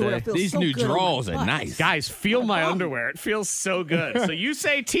undies underwear today? feels These so new good on my drawers are butt. nice. Guys, feel my underwear. It feels so good. So you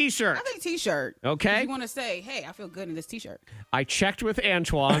say T-shirt. I think T-shirt. Okay. You want to say, "Hey, I feel good in this T-shirt." I checked with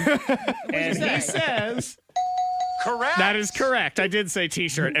Antoine, and say? he says Correct. that is correct. I did say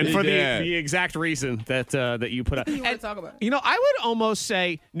T-shirt, and for Yeah. the exact reason that you put out. You want And, to talk about? I would almost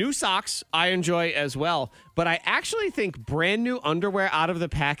say new socks I enjoy as well, but I actually think brand new underwear out of the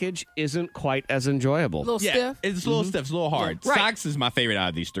package isn't quite as enjoyable. A little Yeah, stiff. it's a little stiff, it's a little hard. Right. Socks is my favorite out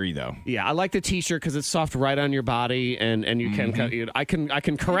of these three, though. Yeah, I like the T-shirt because it's soft right on your body, and you can I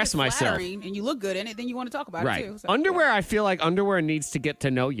can caress It's myself. flattering and you look good in it, then you want to talk about Right. it too. So, Underwear, I feel like underwear needs to get to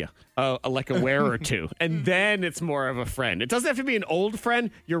know you, like a wear or two, and then it's more of a friend. It doesn't have to be an old friend.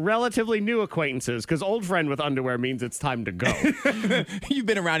 You're relatively new acquaintances, because old friend with underwear means it's time to go. You've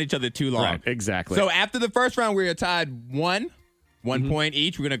been around each other too long. Right, exactly. So after the first round, we are tied 1 point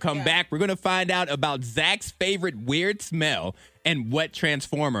each. We're going to come back. We're going to find out about Zach's favorite weird smell and what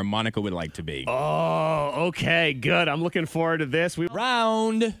Transformer Monica would like to be. Oh, okay, good. I'm looking forward to this.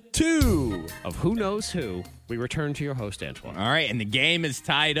 Round 2. Of Who Knows Who, we return to your host, Antoine. All right, and the game is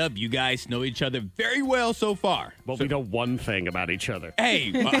tied up. You guys know each other very well so far. Well, we know one thing about each other.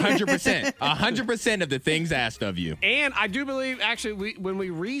 Hey, 100%. 100% of the things asked of you. And I do believe, actually, when we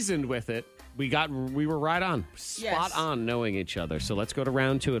reasoned with it, we were right on. Spot on knowing each other. So let's go to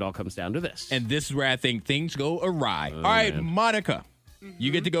round 2. It all comes down to this. And this is where I think things go awry. All right, man. Monica,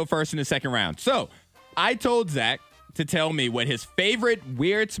 you get to go first in the second round. So I told Zach to tell me what his favorite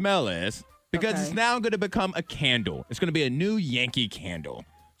weird smell is because Okay. it's now going to become a candle. It's going to be a new Yankee candle.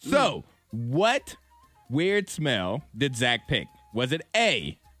 So what weird smell did Zach pick? Was it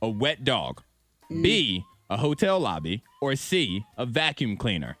A, a wet dog, B, a hotel lobby, or C, a vacuum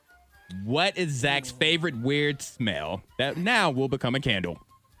cleaner? What is Zach's favorite weird smell that now will become a candle?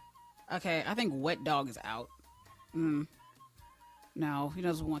 Okay, I think wet dog is out. No, he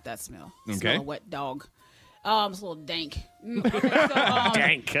doesn't want that smell. Okay. Smell a wet dog. It's a little dank. Okay, so,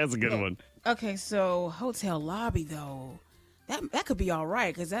 Dank, that's a good one. okay, so hotel lobby though, that could be all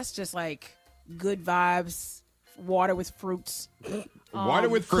right because that's just like good vibes, water with fruits, Water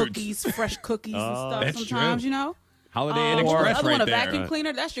with fruits. cookies, fresh cookies and stuff. that's Sometimes true. you know. Holiday Inn The Express other right one, a there. vacuum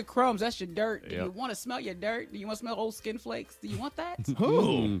cleaner. That's your crumbs. That's your dirt. Do Yep. you want to smell your dirt? Do you want to smell old skin flakes? Do you want that?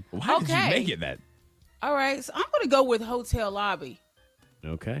 Ooh, why did you Okay. make it that? All right, so I'm gonna go with hotel lobby.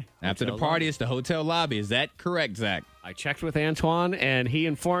 Okay. After the Hotel party, lobby. it's the hotel lobby. Is that correct, Zach? I checked with Antoine, and he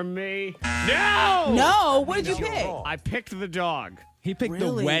informed me, no! No, what did you pick? I picked the dog. He picked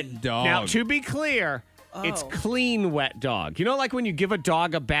Really? the wet dog. Now, to be clear, it's clean wet dog. You know, like when you give a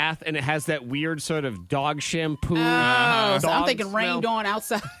dog a bath and it has that weird sort of dog shampoo. So I'm dog thinking smell? rained on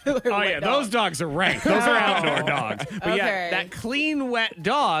outside. Oh, yeah, those dogs are rank. Those are outdoor dogs. But yeah, Okay. that clean wet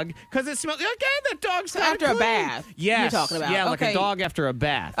dog, because it smells, okay, that dog's kinda after a clean. bath, Yes. you're talking about. Yeah, like a Okay. dog after a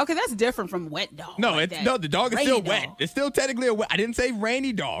bath. Okay, that's different from wet dog. No, like it's that. no. The dog is Rainy still dog. wet. It's still technically a wet. I didn't say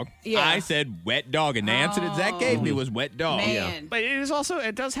rainy dog. Yeah. I said wet dog, and the answer that Zach gave me was wet dog. Man. But it is also,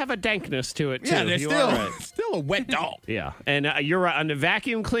 it does have a dankness to it, too. Yeah, there's You still are right. still a wet dog. Yeah, and you're right. On the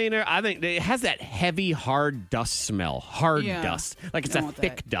vacuum cleaner, I think it has that heavy, hard dust smell. Hard Yeah. dust. Like it's Don't a want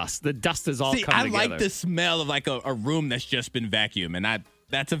thick that. dust. The dust is all See, come I together. like the smell of like a room that's just been vacuumed, and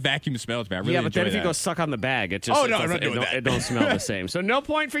that's a vacuum smell to me. I really yeah, but then enjoy if you that. go suck on the bag, it just Oh, it no, I'm doesn't- not doing that. it don't smell the same. So no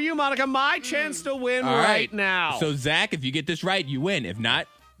point for you, Monica. My chance to win All right now. So Zach, if you get this right, you win. If not,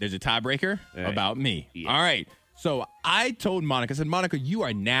 there's a tiebreaker about me. Yeah. All right. So I told Monica, I said, Monica, you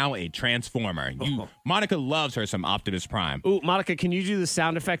are now a transformer. Monica loves her some Optimus Prime. Ooh, Monica, can you do the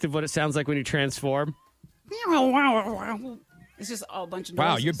sound effect of what it sounds like when you transform? It's just a bunch of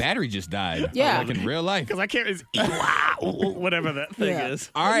Wow, noises. your battery just died. Yeah. Like in real life. Because I can't. It's whatever that thing Yeah.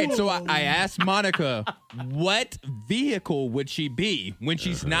 is. All right, so I asked Monica, what vehicle would she be when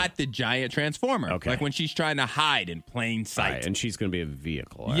she's not the giant transformer? Okay. Like when she's trying to hide in plain All sight. right, and she's going to be a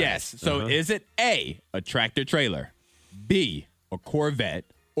vehicle. all right. Yes. So is it A, a tractor trailer, B, a Corvette,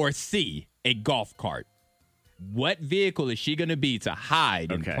 or C, a golf cart? What vehicle is she going to be to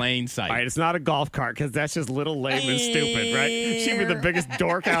hide in plain sight? All right, it's not a golf cart because that's just little lame and stupid, right? She'd be the biggest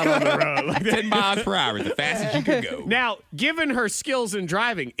dork out on the road. Like 10 miles per hour, the fastest you could go. Now, given her skills in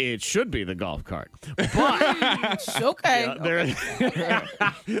driving, it should be the golf cart. But Okay. they're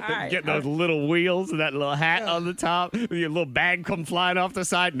right. getting those little wheels and that little hat on the top, and your little bag come flying off the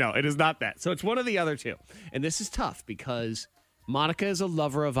side. No, it is not that. So it's one of the other two. And this is tough because Monica is a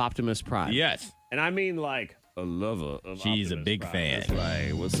lover of Optimus Prime. Yes. And I mean like a lover of She's a Optimus big Prime. fan. It's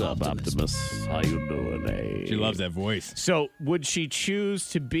like, what's up, Optimus? How you doing, eh? She loves that voice. So would she choose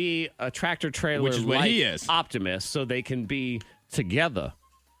to be a tractor trailer Which is what like he is. Optimus so they can be together?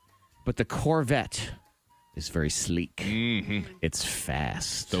 But the Corvette is very sleek. Mm-hmm. It's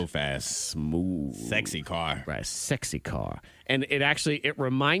fast. So fast. Smooth. Sexy car. Right, sexy car. And it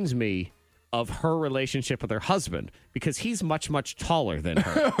reminds me of her relationship with her husband because he's much, much taller than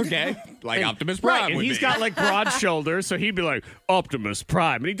her. Okay. Like Optimus Prime. Right, and would he's be. got like broad shoulders, so he'd be like Optimus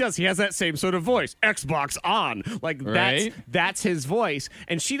Prime, and he does. He has that same sort of voice. Xbox on, like Right. that's his voice,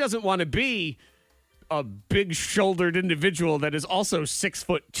 and she doesn't want to be a big-shouldered individual that is also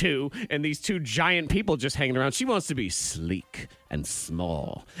 6'2", and these two giant people just hanging around. She wants to be sleek and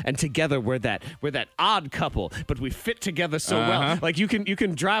small, and together we're that odd couple, but we fit together so well. Like you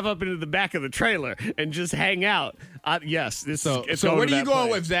can drive up into the back of the trailer and just hang out. Yes, this So, it's so going where to are you that going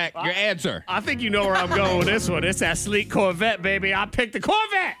place. with, Zach? Your answer. I think you know where I'm going with this one. It's that sleek Corvette, baby. I picked the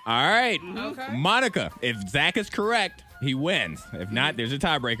Corvette. All right. Okay. Monica, if Zach is correct, he wins. If not, there's a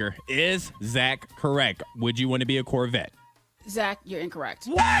tiebreaker. Is Zach correct? Would you want to be a Corvette? Zach, you're incorrect.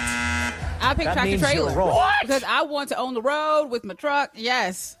 What? I picked That tractor means you're trailer. wrong. What? Because I want to own the road with my truck.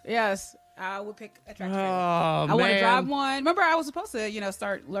 Yes. I would pick a tractor trailer. Oh, I want to man. drive one. Remember, I was supposed to,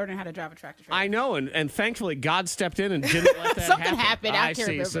 start learning how to drive a tractor trailer. I know, and thankfully God stepped in and didn't let that Something happen. happened. I I can't see.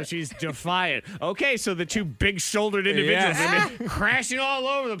 remember. So she's defiant. Okay, so the two big-shouldered individuals Yes. are crashing all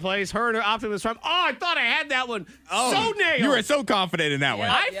over the place. Her and her Optimus Prime. Oh, I thought I had that one so nailed. You were so confident in that one.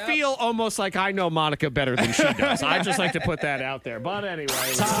 I feel almost like I know Monica better than she does. I just like to put that out there. But anyway.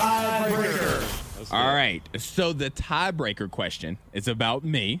 All right. So the tiebreaker question is about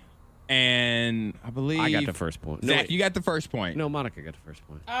me. And I believe I got the first point. No, Zach, wait. you got the first point. No, Monica got the first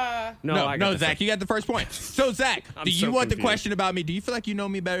point. No, I got the Zach, first- you got the first point. So, Zach, I'm do you so want the confused. question about me? Do you feel like you know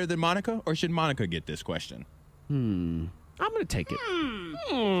me better than Monica, or should Monica get this question? I'm going to take it.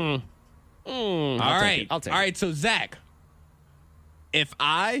 All right. I'll take it. All right, so Zach, if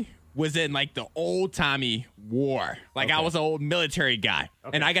I was in like the old timey war, like I was an old military guy,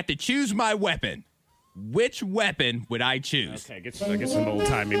 and I got to choose my weapon, which weapon would I choose? Okay, get some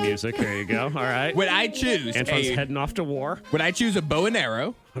old-timey music. There you go. All right. Would I choose Antoine's heading off to war. would I choose a bow and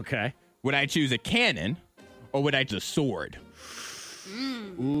arrow? Okay. Would I choose a cannon? Or would I choose a sword?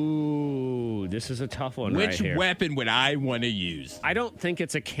 Ooh, this is a tough one right Which here. weapon would I want to use? I don't think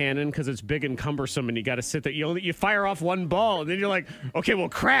it's a cannon because it's big and cumbersome, and you got to sit there. You fire off one ball, and then you're like, okay, well,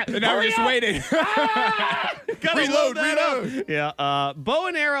 crap. And now we're Hurry just up! waiting. Gotta Reload, load that up. reload. Yeah, bow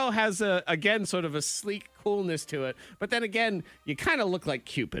and arrow has again sort of a sleek coolness to it, but then again, you kind of look like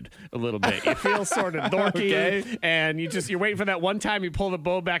Cupid a little bit. You feel sort of dorky, and you're waiting for that one time you pull the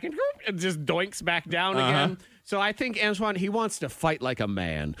bow back and it just doinks back down again. So I think Antoine, he wants to fight like a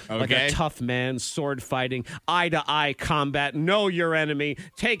man, like Okay. a tough man, sword fighting, eye-to-eye combat, know your enemy,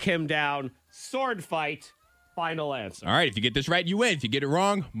 take him down, sword fight, final answer. All right, if you get this right, you win. If you get it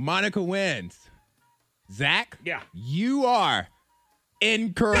wrong, Monica wins. Zach? Yeah. You are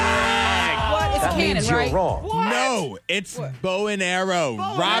incorrect. What? It's That canon, means you're right? wrong. No, it's bow and arrow.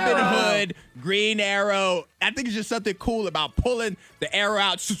 Robin Hood, Green Arrow. I think it's just something cool about pulling the arrow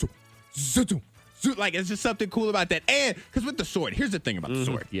out. Like, it's just something cool about that. And because with the sword, here's the thing about the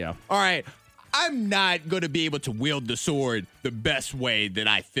sword. Yeah. All right. I'm not going to be able to wield the sword the best way that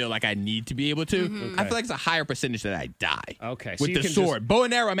I feel like I need to be able to. I feel like it's a higher percentage that I die. Okay, so With you the can sword. Bow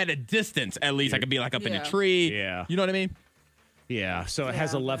and arrow, I'm at a distance at least. I could be like up in a Yeah. tree. Yeah. You know what I mean? Yeah, so it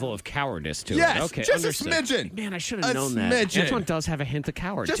has a level of cowardice to Yes, it. Okay, just a understood. smidgen. Man, I should have A known that. smidgen. Antoine does have a hint of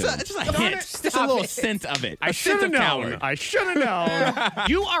coward to him. Just a hint. Just a little scent of it. I A should scent have of known. coward. I should have known.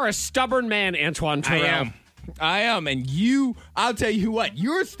 You are a stubborn man, Antoine Terrell. I am. And I'll tell you what,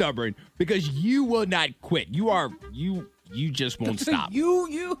 you're stubborn because you will not quit. You just won't stop.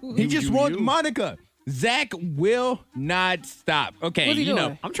 He just won't. Monica, Zach will not stop. Okay. What's he you know,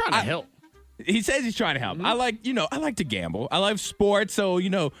 doing? I'm trying to help. He says he's trying to help. I like to gamble. I love sports. So,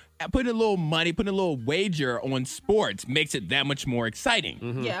 putting a little money, putting a little wager on sports makes it that much more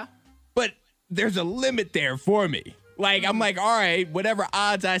exciting. Yeah. But there's a limit there for me. Like, I'm like, all right, whatever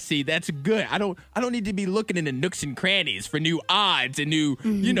odds I see, that's good. I don't need to be looking in the nooks and crannies for new odds and new,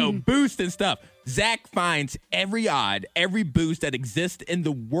 boosts and stuff. Zach finds every odd, every boost that exists in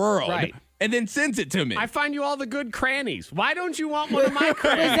the world. Right. And then sends it to me. I find you all the good crannies. Why don't you want one of my Hey,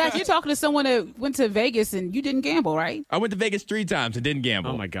 crannies? Zach, you're talking to someone that went to Vegas and you didn't gamble, right? I went to Vegas 3 times and didn't gamble.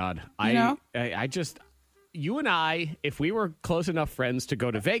 Oh, my God. know? I just... You and I, if we were close enough friends to go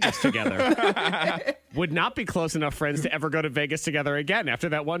to Vegas together, would not be close enough friends to ever go to Vegas together again. After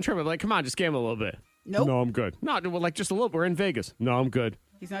that one trip, I'm like, come on, just gamble a little bit. Nope. No, I'm good. No, well, like just a little. We're in Vegas. No, I'm good.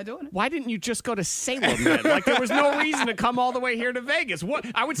 He's not doing it. Why didn't you just go to Salem then? Like there was no reason to come all the way here to Vegas. What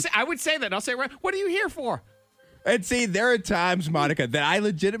I would say that. And I'll say, what are you here for? And see, there are times, Monica, that I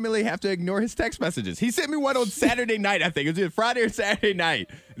legitimately have to ignore his text messages. He sent me one on Saturday night, I think. It was either Friday or Saturday night.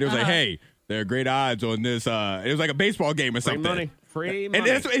 And it was like, hey, there are great odds on this. It was like a baseball game or something. Free money. And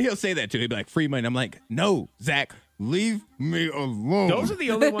that's what he'll say that too. He'll be like, free money. I'm like, no, Zach, leave me alone. Those are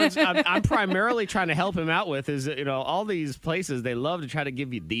the only ones I'm primarily trying to help him out with is, all these places, they love to try to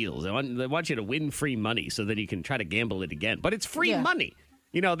give you deals. They want you to win free money so that you can try to gamble it again. But it's free money.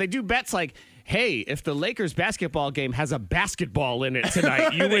 They do bets like, hey, if the Lakers basketball game has a basketball in it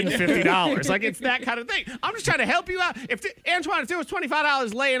tonight, you win $50. Like, it's that kind of thing. I'm just trying to help you out. Antoine, if there was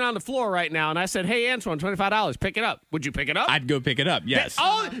 $25 laying on the floor right now, and I said, hey, Antoine, $25, pick it up. Would you pick it up? I'd go pick it up, yes.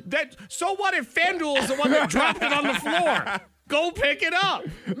 So what if FanDuel is the one that dropped it on the floor? Go pick it up.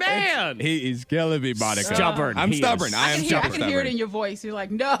 Man. He's killing me, Monica. Stubborn. I'm He stubborn. is. I am I stubborn. can hear it in your voice. You're like,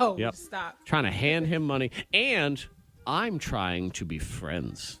 no, stop. Trying to hand him money. And I'm trying to be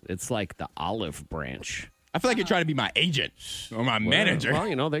friends. It's like the olive branch. I feel like you're trying to be my agent or my manager.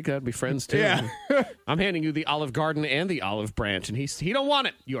 Well, they could be friends too. Yeah. I'm handing you the Olive Garden and the olive branch, and he don't want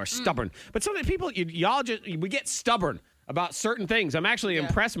it. You are stubborn. But some of the people, we get stubborn about certain things. I'm actually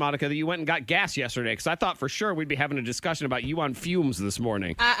impressed, Monica, that you went and got gas yesterday because I thought for sure we'd be having a discussion about you on fumes this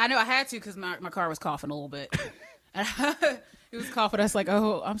morning. I know I had to because my car was coughing a little bit. It was coughing. I was like,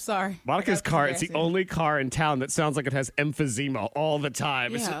 oh, I'm sorry. Monica's car, it's the only car in town that sounds like it has emphysema all the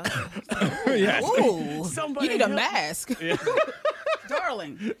time. Yeah. Yes. Ooh, Somebody you need a help. mask.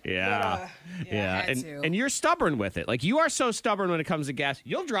 Darling. Yeah. I had to. And you're stubborn with it. Like, you are so stubborn when it comes to gas.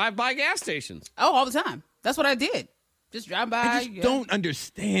 You'll drive by gas stations. Oh, all the time. That's what I did. Just drive by. I just don't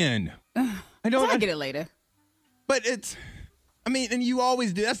understand. I don't. I'll get it later. But and you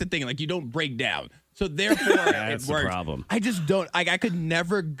always do. That's the thing. Like, you don't break down. So therefore, That's it the works. problem. I just don't. I could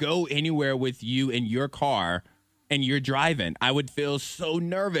never go anywhere with you in your car and you're driving. I would feel so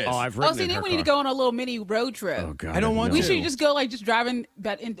nervous. Oh, I've ridden See, in then her we need to car. go on a little mini road trip. Oh, God. I don't want We to. should just go just driving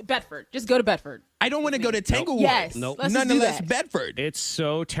in Bedford. Just go to Bedford. I don't want to go to Tanglewood. Yes. Nope. Let's None just of do that's that. Bedford. It's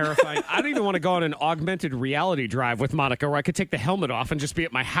so terrifying. I don't even want to go on an augmented reality drive with Monica where I could take the helmet off and just be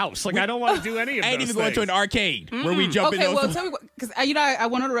at my house. Like, I don't want to do any of I ain't those even going to things. an arcade where we jump in Okay, those. well, tell me because I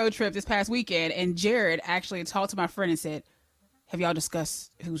went on a road trip this past weekend, and Jared actually talked to my friend and said, "Have y'all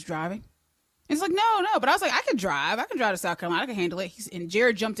discussed who's driving?" And it's like, no, but I was like, I can drive to South Carolina, I can handle it. And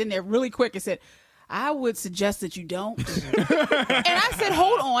Jared jumped in there really quick and said, I would suggest that you don't. And I said,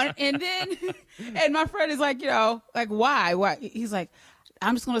 hold on. And my friend is like, why? Why? He's like,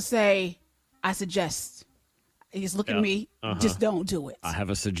 I'm just gonna say, I suggest. He's looking at me, just don't do it. I have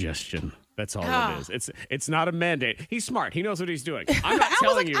a suggestion. That's all it is. It's not a mandate. He's smart. He knows what he's doing. I'm not I was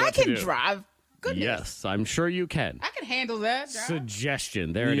telling like, you what I can to do. drive. goodness. Yes, I'm sure you can. I can handle that.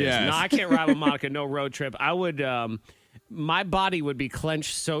 Suggestion. There it is. Yes. No, I can't ride with Monica. No road trip. I would, my body would be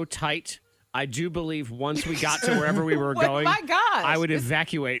clenched so tight. I do believe once we got to wherever we were going, my gosh. I would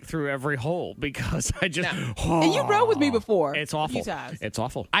evacuate through every hole because I just. And you rode with me before. It's awful. A few times. It's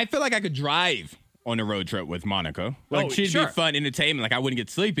awful. I feel like I could drive on a road trip with Monica. Like, she'd sure. be fun entertainment. Like, I wouldn't get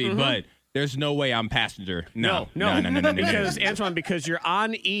sleepy, but there's no way I'm passenger. No. Because, Antoine, because you're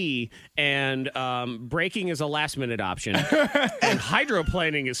on E and braking is a last-minute option and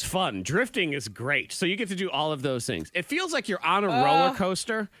hydroplaning is fun. Drifting is great. So you get to do all of those things. It feels like you're on a roller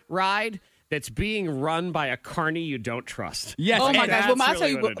coaster ride that's being run by a carny you don't trust. Yes. Oh my gosh! Well, I'll tell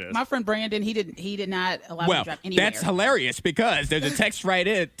you, what it is. my friend Brandon, he did not allow me to drive anywhere. That's hilarious because there's a text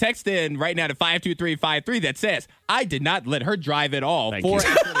in right now to 52353 that says, I did not let her drive at all. Thank 4 you.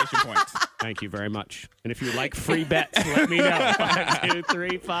 exclamation points. Thank you very much. And if you like free bets, let me know.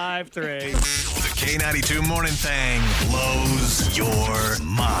 52353. The K92 Morning Thing blows your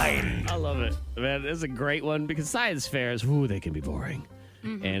mind. I love it. Man, this is a great one because science fairs, they can be boring.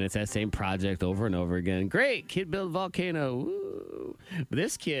 And it's that same project over and over again. Great, kid built a volcano. Woo. But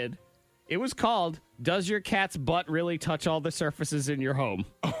this kid, it was called, Does Your Cat's Butt Really Touch All the Surfaces in Your Home?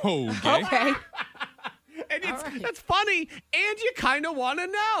 Okay. And that's funny, and you kind of want to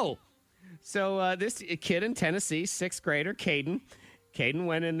know. So this kid in Tennessee, 6th grader, Caden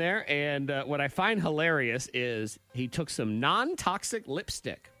went in there, and what I find hilarious is he took some non-toxic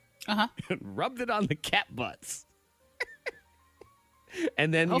lipstick and rubbed it on the cat butts.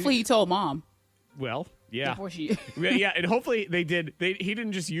 And then hopefully he told mom. Well, yeah. Before she... yeah, and hopefully they did. He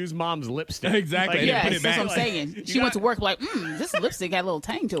didn't just use mom's lipstick. Exactly. Like, yeah, put it that's back. what I'm saying. She went to work like, this lipstick got a little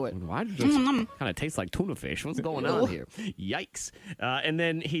tang to it. Why does this kind of taste like tuna fish? What's going on here? Yikes. And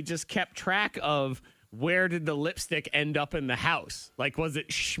then he just kept track of where did the lipstick end up in the house? Like, was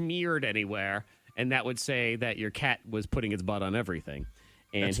it smeared anywhere? And that would say that your cat was putting its butt on everything.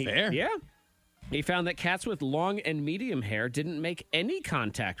 And That's fair. Yeah. He found that cats with long and medium hair didn't make any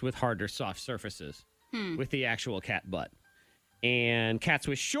contact with hard or soft surfaces with the actual cat butt. And cats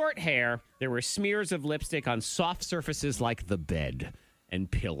with short hair, there were smears of lipstick on soft surfaces like the bed and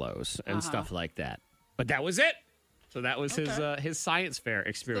pillows and stuff like that. But that was it. So that was his science fair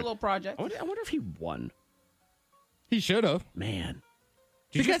experience. A little project. I wonder if he won. He should have. Man.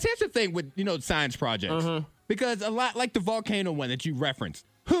 Because here's the thing with, science projects. Because a lot like the volcano one that you referenced,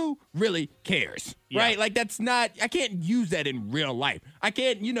 who really cares, right? Like, that's not, I can't use that in real life. I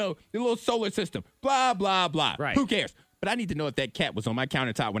can't, the little solar system, blah, blah, blah. Right. Who cares? But I need to know if that cat was on my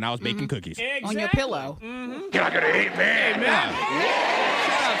countertop when I was baking cookies. Exactly. On your pillow. You're not going to eat me.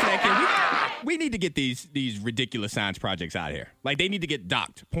 Shout out to that kid. We need to get these ridiculous science projects out here. Like, they need to get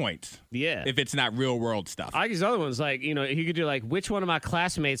docked points. Yeah. If it's not real world stuff. I like these other ones, like, you could do, like, which one of my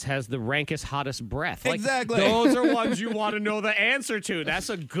classmates has the rankest, hottest breath? Like, exactly. Those are ones you want to know the answer to. That's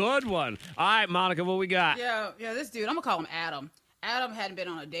a good one. All right, Monica, what we got? Yeah, this dude, I'm going to call him Adam. Adam hadn't been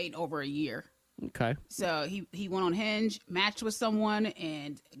on a date in over a year. Okay. So he went on Hinge, matched with someone,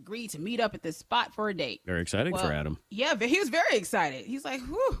 and agreed to meet up at this spot for a date. Very exciting for Adam. Yeah, but he was very excited. He's like,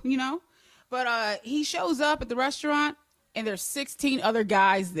 whew, But he shows up at the restaurant, and there's 16 other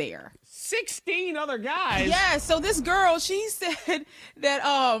guys there. 16 other guys? Yeah, so this girl, she said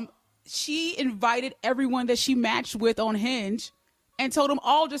that she invited everyone that she matched with on Hinge and told them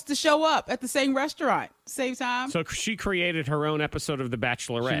all just to show up at the same restaurant, same time. So she created her own episode of The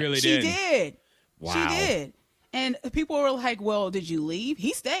Bachelorette. She really She did. did. Wow. She did. And people were like, well, did you leave?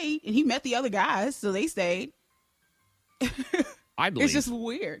 He stayed, and he met the other guys, so they stayed. I'd leave. It's just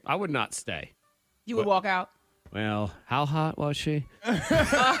weird. I would not stay. You would walk out? Well, how hot was she? How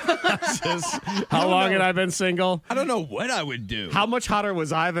long had I been single? I don't know what I would do. How much hotter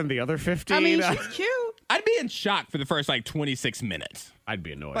was I than the other 15? I mean, she's cute. I'd be in shock for the first, 26 minutes. I'd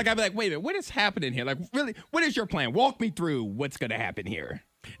be annoyed. Like, I'd be like, wait a minute, what is happening here? Like, really, what is your plan? Walk me through what's going to happen here.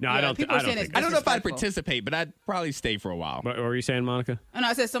 No, I don't think I don't know if I'd participate, but I'd probably stay for a while. What were you saying, Monica? And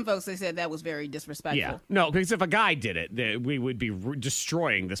I said some folks, they said that was very disrespectful. Yeah. No, because if a guy did it, we would be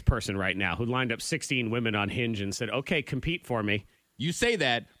destroying this person right now who lined up 16 women on Hinge and said, okay, compete for me. You say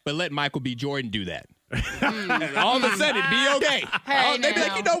that, but let Michael B. Jordan do that. All of a sudden, it'd be okay. They'd be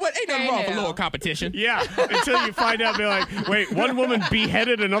like, you know what? Ain't nothing wrong with a little competition. Yeah, until you find out, be like, wait, one woman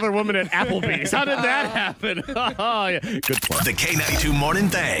beheaded another woman at Applebee's. How did that happen? Oh, yeah. Good point. The K92 Morning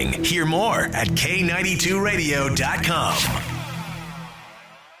Thing. Hear more at K92Radio.com.